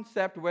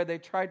concept where they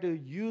try to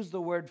use the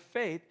word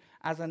faith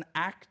as an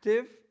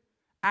active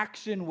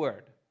action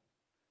word.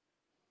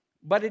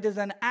 But it is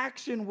an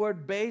action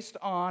word based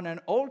on an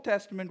Old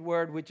Testament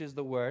word, which is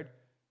the word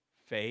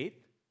faithful.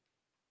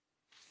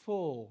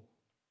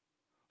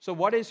 So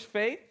what is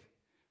faith?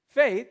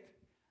 Faith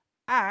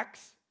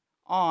acts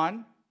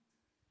on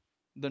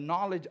the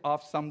knowledge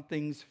of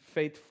something's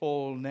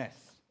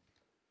faithfulness.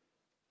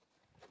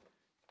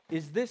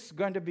 Is this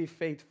going to be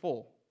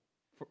faithful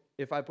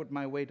if I put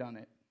my weight on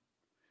it?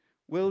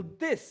 Will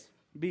this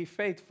be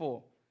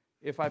faithful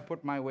if I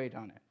put my weight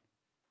on it?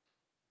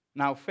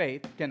 Now,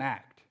 faith can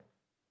act.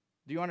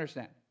 Do you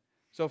understand?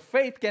 So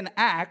faith can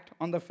act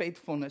on the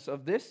faithfulness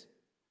of this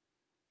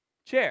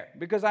chair.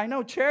 Because I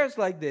know chairs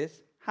like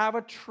this have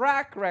a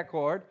track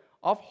record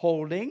of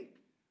holding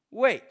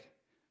weight.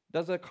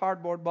 Does a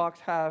cardboard box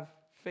have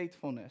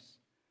faithfulness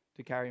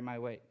to carry my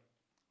weight?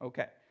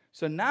 Okay.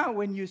 So now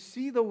when you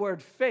see the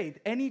word faith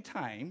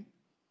anytime,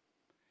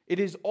 it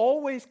is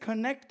always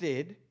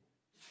connected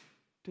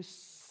to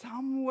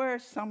somewhere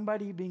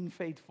somebody being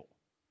faithful.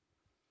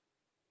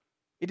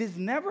 It is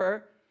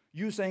never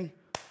you saying,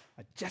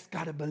 I just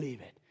got to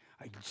believe it.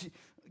 I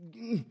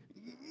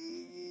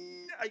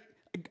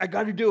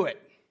got to do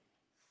it.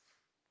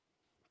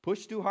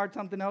 Push too hard,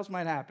 something else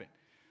might happen.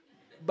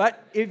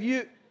 But if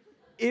you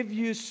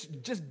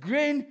just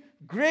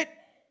grit,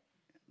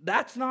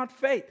 that's not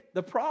faith.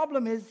 The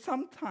problem is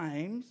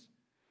sometimes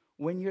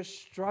when you're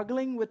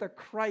struggling with a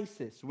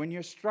crisis, when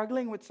you're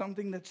struggling with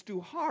something that's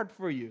too hard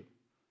for you,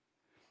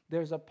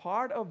 there's a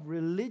part of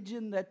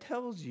religion that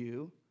tells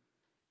you,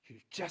 you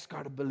just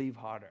got to believe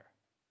harder.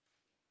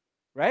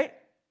 Right?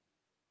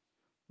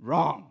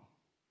 Wrong.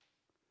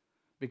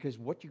 Because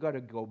what you got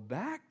to go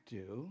back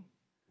to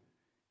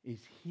is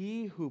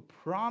he who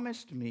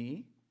promised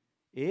me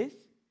is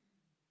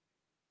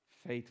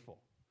faithful.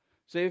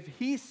 So if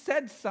he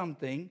said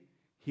something,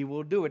 he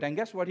will do it. And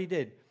guess what he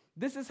did?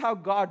 This is how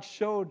God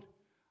showed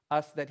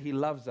us that he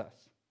loves us.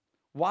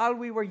 While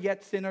we were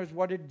yet sinners,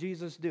 what did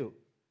Jesus do?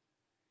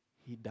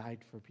 He died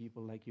for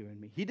people like you and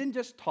me. He didn't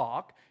just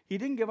talk. He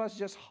didn't give us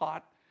just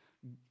hot,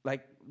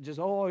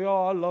 oh, yeah,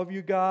 I love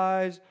you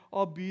guys.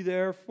 I'll be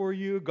there for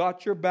you.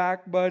 Got your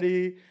back,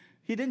 buddy.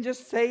 He didn't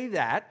just say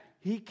that.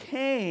 He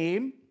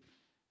came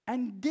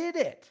and did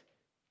it.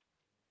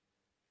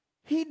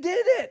 He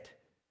did it.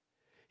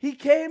 He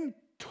came,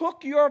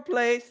 took your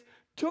place,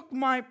 took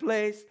my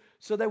place,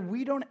 so that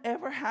we don't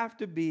ever have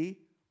to be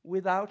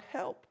without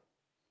help.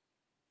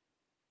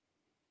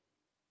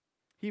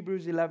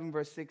 Hebrews 11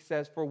 verse 6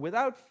 says, for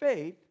without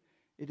faith,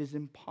 it is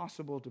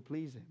impossible to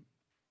please him.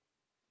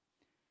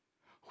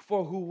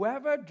 For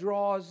whoever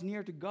draws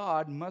near to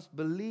God must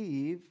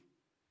believe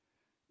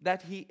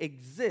that he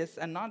exists,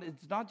 and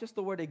it's not just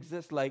the word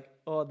exists like,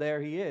 oh,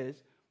 there he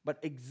is, but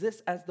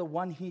exists as the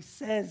one he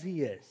says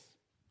he is.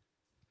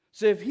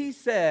 So if he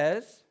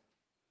says,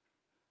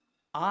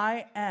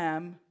 I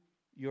am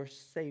your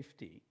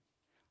safety,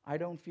 I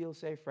don't feel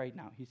safe right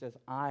now. He says,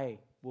 I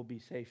will be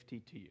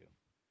safety to you.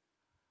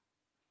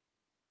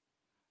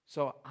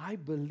 So I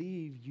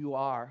believe you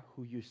are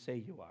who you say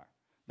you are.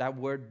 That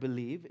word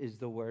believe is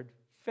the word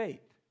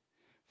faith.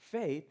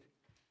 Faith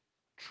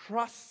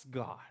trusts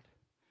God.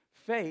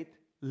 Faith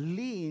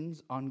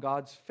leans on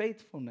God's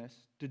faithfulness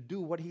to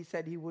do what he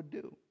said he would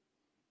do.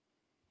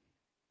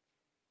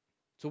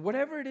 So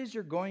whatever it is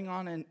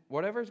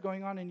whatever's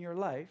going on in your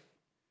life,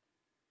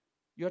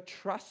 you're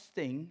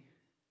trusting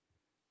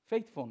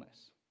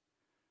faithfulness.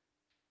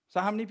 So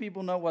how many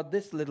people know what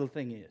this little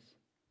thing is?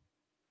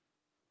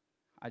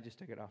 I just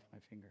took it off my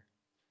finger.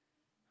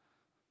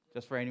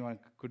 Just for anyone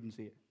who couldn't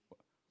see it.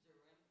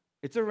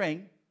 It's a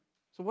ring.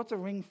 So what's a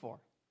ring for?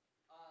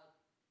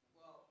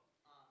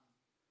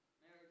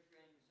 Marriage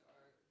rings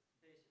are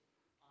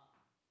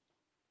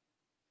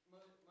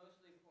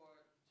mostly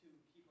to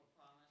keep a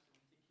promise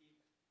and to keep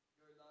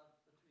your love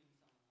between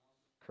someone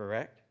else.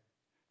 Correct.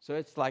 So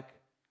it's like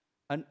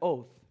an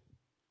oath.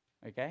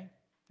 Okay?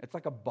 It's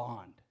like a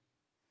bond.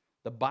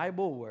 The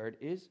Bible word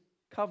is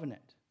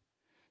covenant.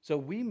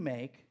 So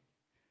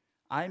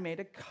I made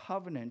a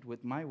covenant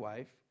with my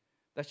wife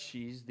that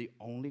she's the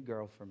only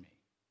girl for me.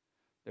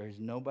 There is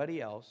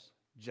nobody else,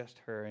 just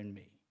her and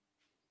me.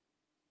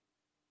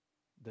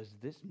 Does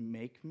this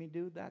make me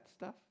do that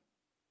stuff?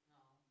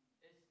 No.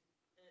 It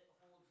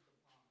holds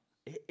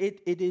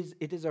the promise.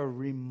 It is a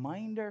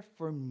reminder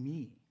for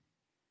me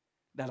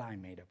that I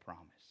made a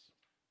promise.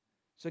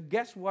 So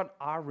guess what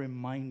our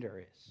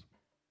reminder is?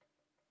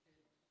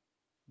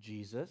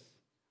 Jesus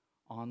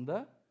on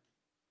the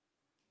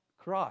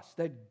cross.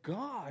 That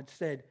God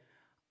said,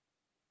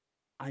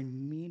 I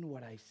mean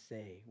what I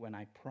say. When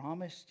I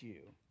promised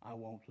you, I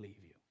won't leave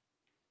you.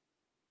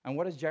 And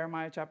what does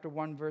Jeremiah chapter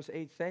 1 verse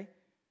 8 say?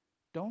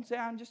 Don't say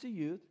I'm just a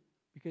youth,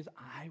 because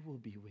I will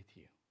be with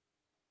you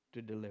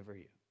to deliver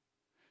you.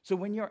 So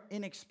when you're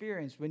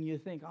inexperienced, when you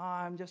think,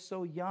 I'm just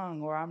so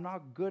young, or I'm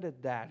not good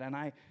at that,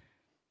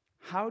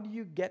 how do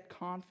you get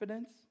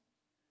confidence?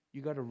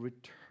 You got to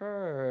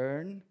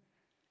return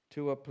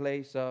to a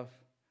place of,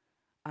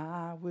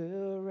 I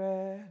will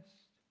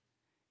rest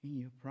in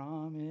your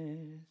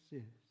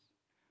promises.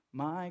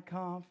 My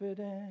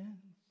confidence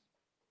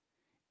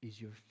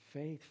is your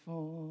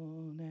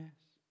faithfulness.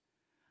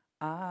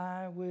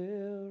 I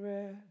will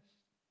rest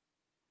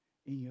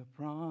in your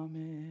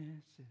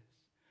promises.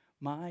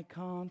 My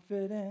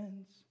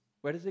confidence,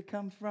 where does it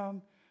come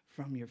from?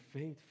 From your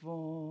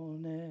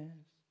faithfulness.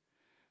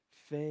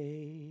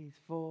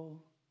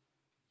 Faithful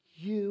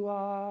you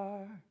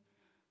are,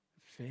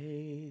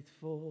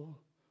 faithful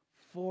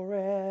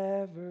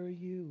forever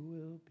you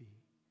will be.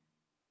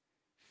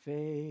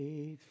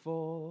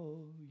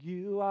 Faithful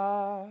you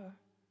are,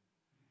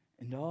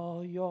 and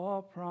all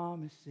your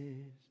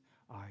promises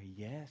are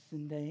yes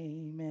and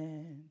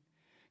amen.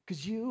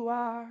 'Cause you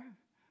are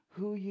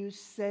who you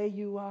say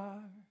you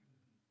are.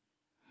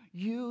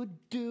 You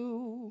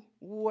do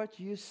what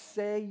you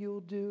say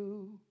you'll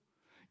do.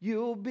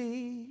 You'll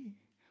be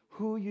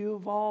who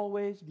you've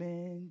always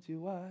been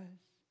to us.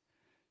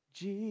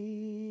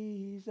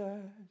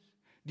 Jesus,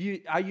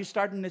 Are you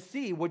starting to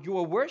see what you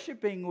were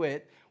worshiping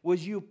with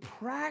was you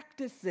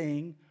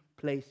practicing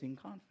placing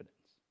confidence?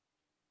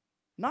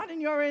 Not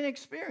in your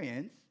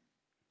inexperience,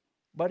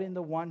 but in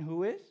the one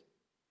who is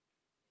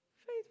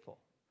faithful.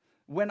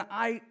 When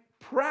I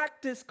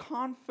practice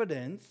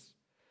confidence,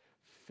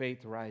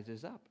 faith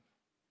rises up.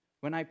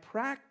 When I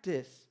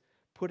practice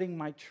putting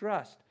my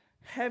trust,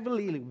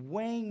 heavily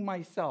weighing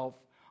myself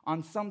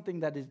on something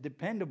that is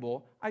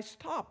dependable, I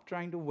stop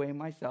trying to weigh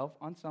myself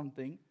on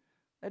something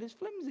that is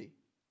flimsy.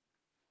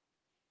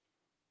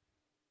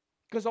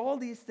 Because all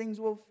these things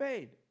will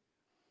fade.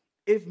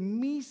 If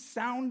me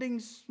sounding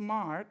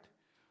smart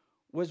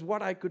was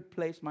what I could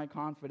place my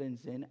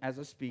confidence in as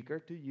a speaker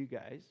to you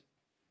guys,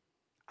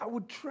 I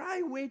would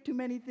try way too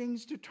many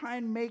things to try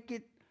and make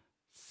it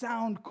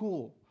sound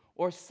cool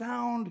or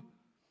sound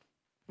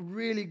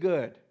really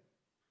good.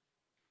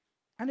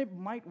 And it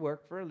might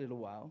work for a little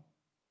while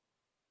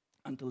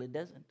until it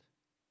doesn't.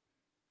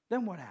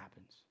 Then what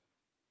happens?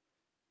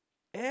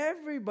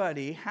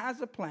 Everybody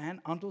has a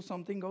plan until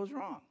something goes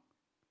wrong.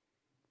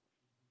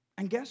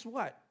 And guess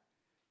what?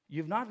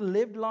 You've not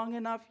lived long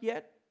enough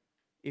yet.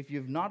 If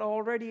you've not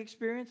already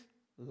experienced,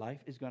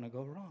 life is going to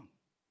go wrong.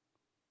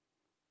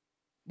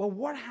 But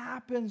what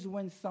happens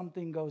when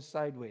something goes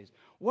sideways?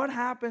 What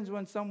happens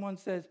when someone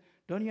says,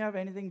 don't you have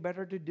anything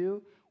better to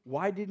do?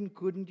 Why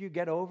couldn't you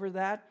get over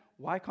that?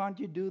 Why can't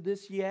you do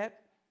this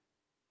yet?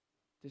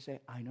 To say,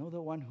 I know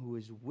the one who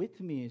is with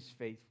me is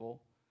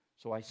faithful,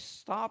 so I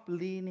stop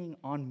leaning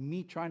on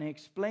me trying to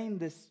explain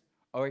this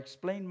or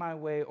explain my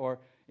way or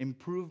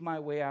improve my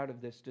way out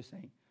of this to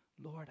saying,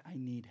 Lord, I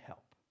need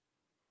help.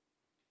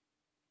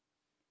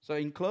 So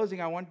in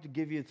closing, I want to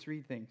give you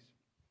 3 things.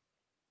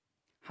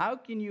 How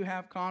can you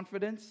have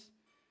confidence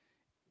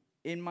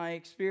in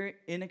my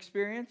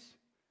inexperience?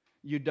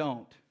 You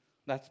don't.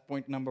 That's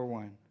point number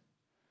 1.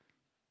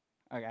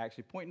 Okay,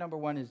 actually, point number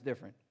 1 is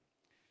different.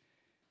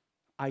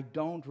 I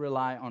don't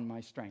rely on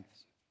my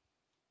strengths.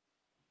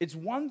 It's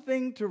one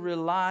thing to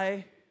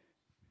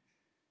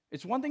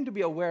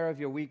be aware of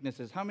your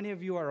weaknesses. How many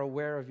of you are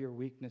aware of your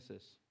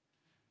weaknesses?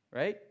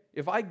 Right?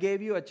 If I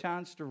gave you a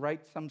chance to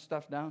write some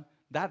stuff down,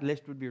 that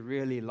list would be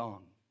really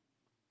long.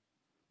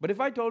 But if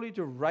I told you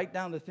to write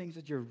down the things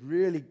that you're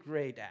really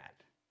great at,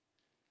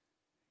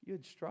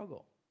 you'd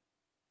struggle.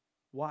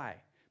 Why?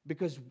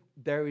 Because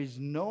there is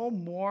no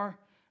more,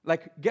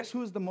 guess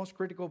who's the most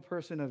critical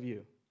person of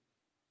you?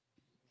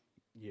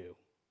 You.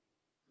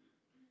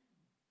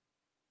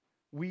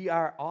 We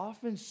are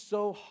often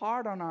so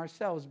hard on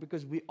ourselves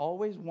because we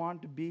always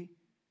want to be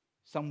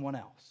someone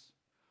else.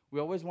 We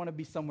always want to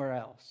be somewhere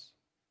else.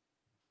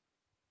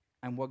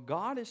 And what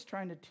God is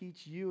trying to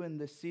teach you in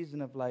this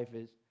season of life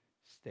is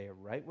stay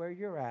right where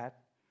you're at.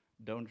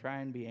 Don't try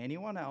and be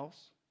anyone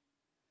else.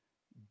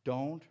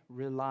 Don't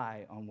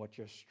rely on what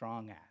you're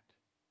strong at.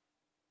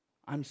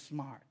 I'm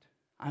smart.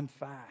 I'm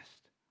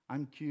fast.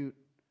 I'm cute.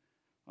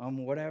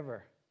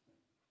 Whatever.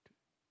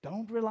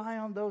 Don't rely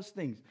on those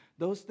things.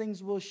 Those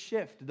things will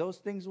shift. Those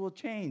things will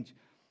change.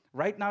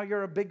 Right now,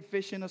 you're a big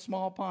fish in a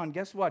small pond.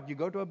 Guess what? You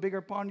go to a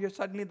bigger pond, you're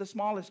suddenly the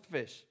smallest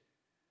fish.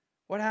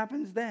 What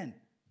happens then?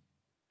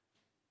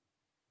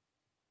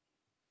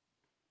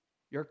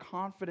 Your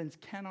confidence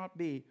cannot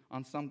be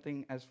on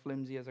something as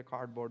flimsy as a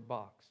cardboard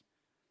box.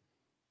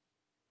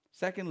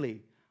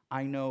 Secondly,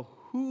 I know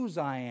whose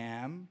I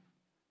am,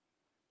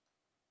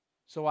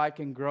 so I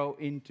can grow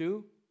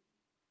into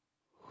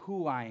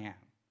who I am.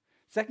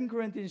 2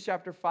 Corinthians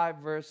chapter 5,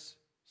 verse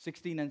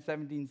 16 and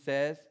 17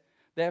 says,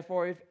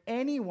 therefore, if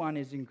anyone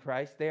is in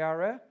Christ, they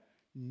are a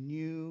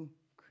new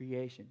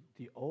creation.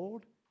 The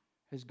old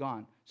has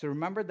gone. So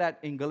remember that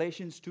in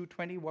Galatians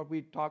 2:20, what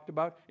we talked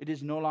about, it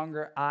is no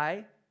longer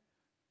I,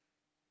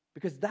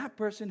 because that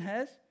person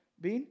has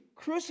been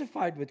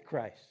crucified with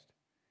Christ.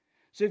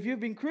 So if you've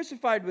been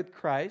crucified with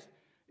Christ,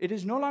 it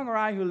is no longer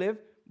I who live,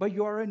 but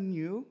you are a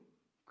new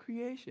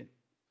creation.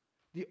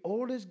 The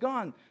old is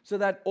gone. So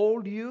that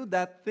old you,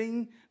 that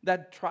thing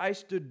that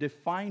tries to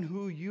define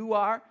who you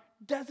are,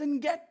 doesn't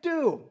get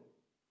to.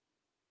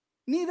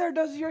 Neither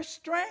does your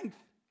strength.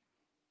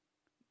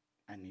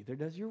 And neither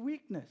does your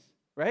weakness,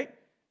 right?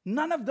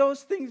 None of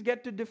those things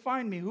get to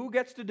define me. Who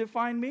gets to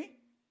define me?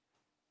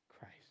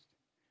 Christ.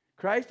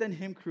 Christ and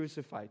Him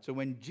crucified. So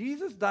when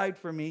Jesus died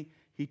for me,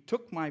 He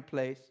took my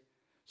place,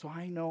 so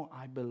I know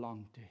I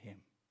belong to Him.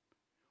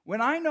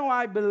 When I know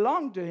I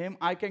belong to Him,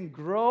 I can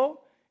grow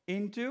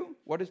into,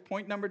 what is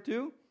point number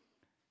 2?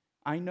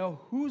 I know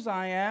whose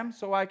I am,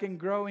 so I can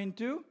grow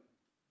into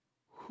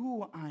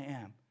who I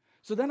am.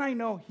 So then I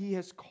know He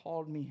has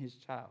called me His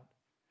child.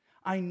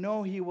 I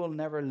know He will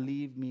never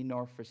leave me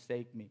nor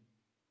forsake me.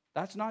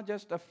 That's not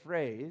just a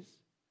phrase.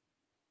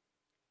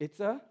 It's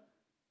a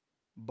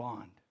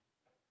bond.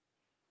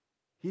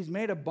 He's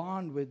made a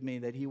bond with me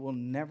that He will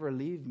never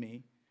leave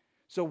me.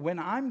 So when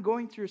I'm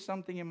going through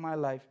something in my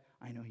life,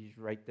 I know He's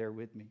right there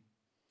with me.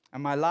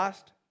 And my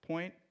last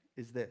point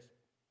is this.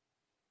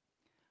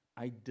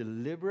 I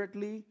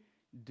deliberately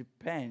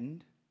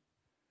depend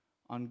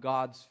on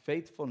God's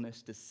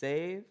faithfulness to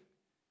save,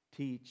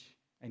 teach,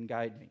 and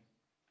guide me.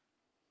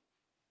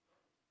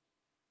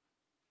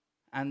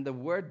 And the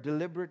word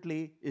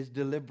deliberately is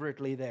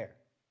deliberately there.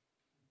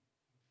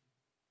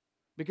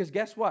 Because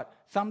guess what?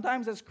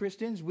 Sometimes as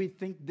Christians, we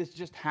think this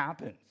just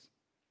happens.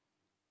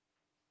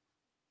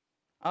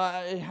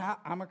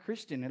 I'm a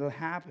Christian, it'll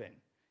happen.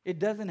 It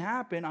doesn't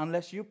happen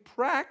unless you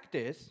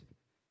practice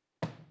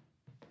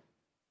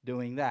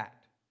doing that.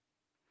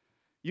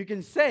 You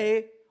can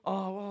say,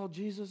 oh, well,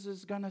 Jesus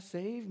is going to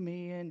save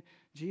me and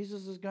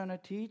Jesus is going to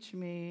teach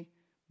me,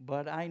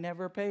 but I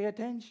never pay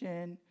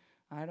attention.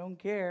 I don't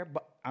care,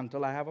 but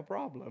until I have a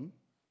problem.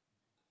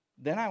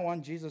 Then I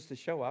want Jesus to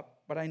show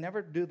up, but I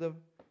never do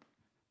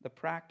the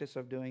practice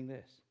of doing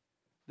this.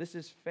 This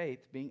is faith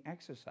being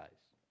exercised.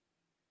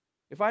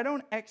 If I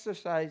don't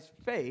exercise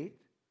faith,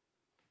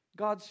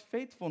 God's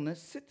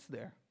faithfulness sits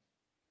there,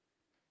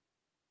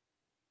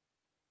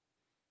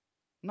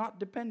 not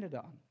depended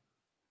on.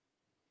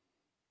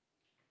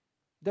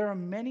 There are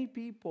many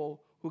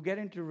people who get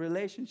into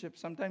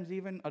relationships, sometimes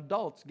even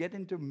adults get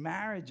into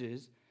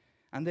marriages,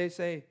 and they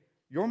say,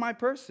 you're my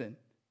person,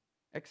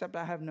 except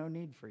I have no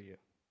need for you.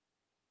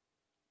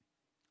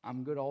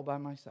 I'm good all by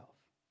myself.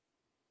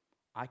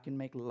 I can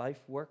make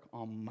life work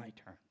on my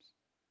terms.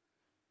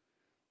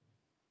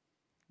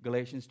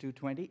 Galatians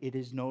 2:20, it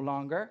is no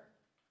longer.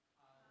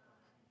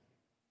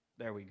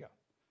 There we go.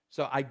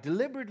 So I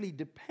deliberately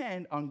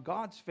depend on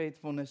God's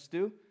faithfulness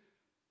to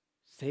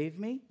save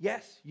me.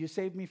 Yes, you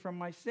saved me from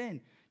my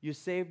sin. You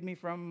saved me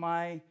from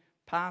my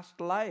past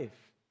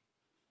life.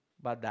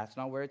 But that's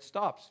not where it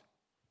stops.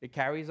 It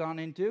carries on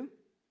into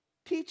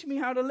teach me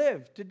how to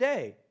live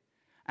today.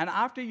 And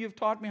after you've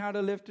taught me how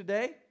to live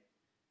today,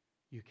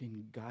 you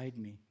can guide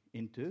me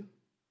into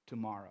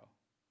tomorrow.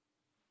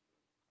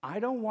 I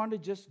don't want to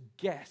just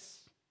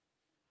guess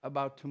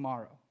about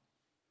tomorrow.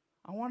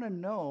 I want to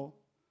know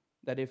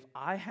that if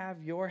I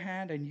have your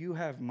hand and you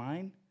have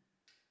mine,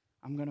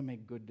 I'm going to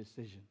make good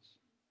decisions.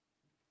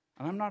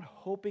 And I'm not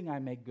hoping I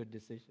make good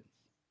decisions.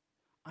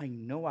 I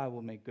know I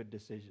will make good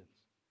decisions.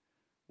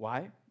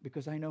 Why?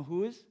 Because I know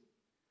who is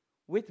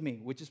with me,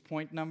 which is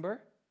point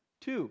number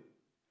 2.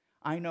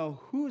 I know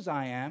whose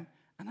I am,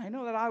 and I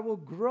know that I will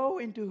grow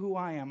into who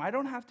I am. I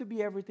don't have to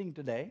be everything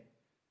today.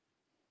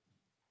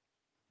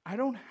 I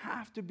don't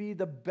have to be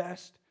the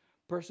best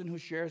person who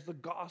shares the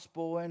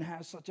gospel and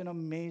has such an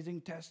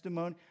amazing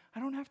testimony. I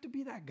don't have to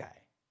be that guy.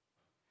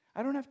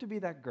 I don't have to be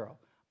that girl.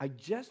 I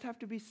just have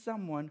to be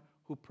someone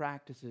who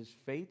practices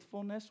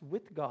faithfulness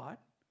with God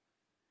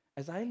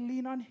as I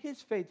lean on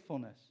His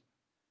faithfulness.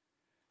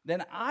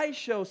 Then I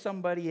show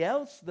somebody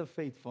else the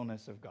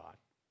faithfulness of God.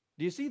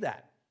 Do you see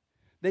that?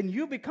 Then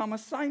you become a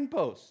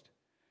signpost.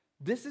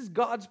 This is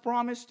God's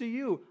promise to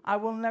you. I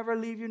will never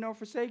leave you nor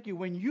forsake you.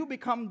 When you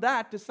become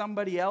that to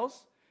somebody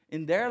else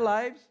in their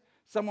lives,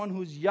 someone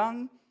who's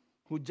young,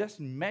 who just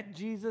met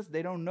Jesus,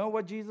 they don't know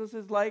what Jesus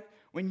is like.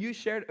 When you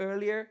shared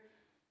earlier,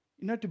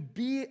 to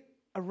be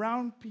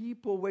around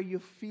people where you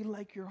feel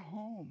like you're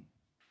home.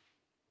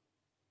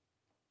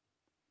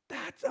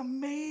 That's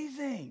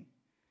amazing.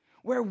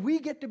 Where we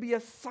get to be a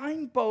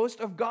signpost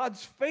of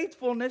God's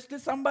faithfulness to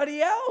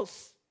somebody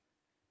else.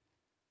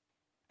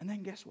 And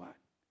then guess what?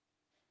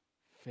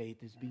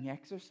 Faith is being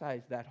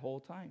exercised that whole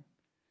time.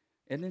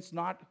 And it's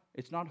not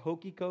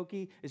hokey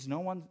cokey. It's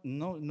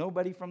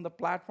nobody from the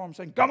platform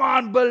saying, come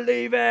on,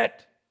 believe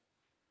it.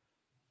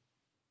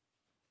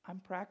 I'm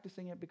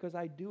practicing it because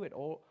I do it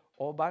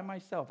all by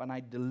myself. And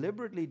I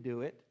deliberately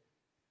do it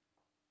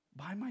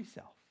by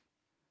myself.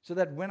 So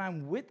that when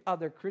I'm with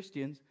other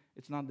Christians,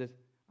 it's not this,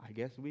 I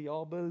guess we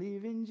all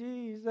believe in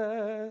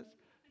Jesus.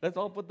 Let's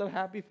all put the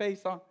happy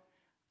face on.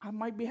 I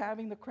might be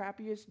having the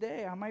crappiest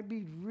day. I might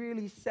be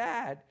really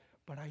sad.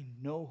 But I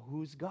know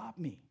who's got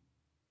me.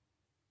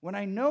 When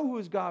I know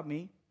who's got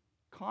me,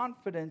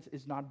 confidence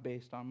is not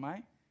based on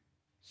my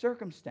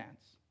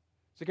circumstance.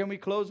 So can we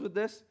close with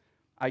this?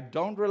 I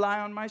don't rely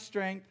on my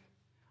strength.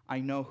 I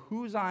know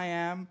whose I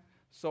am,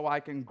 so I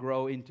can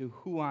grow into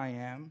who I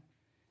am.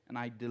 And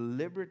I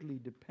deliberately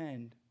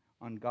depend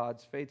on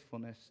God's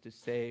faithfulness to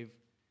save,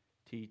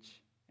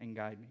 teach, and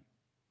guide me.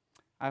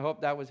 I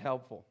hope that was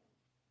helpful.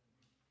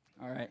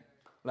 All right.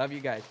 Love you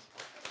guys.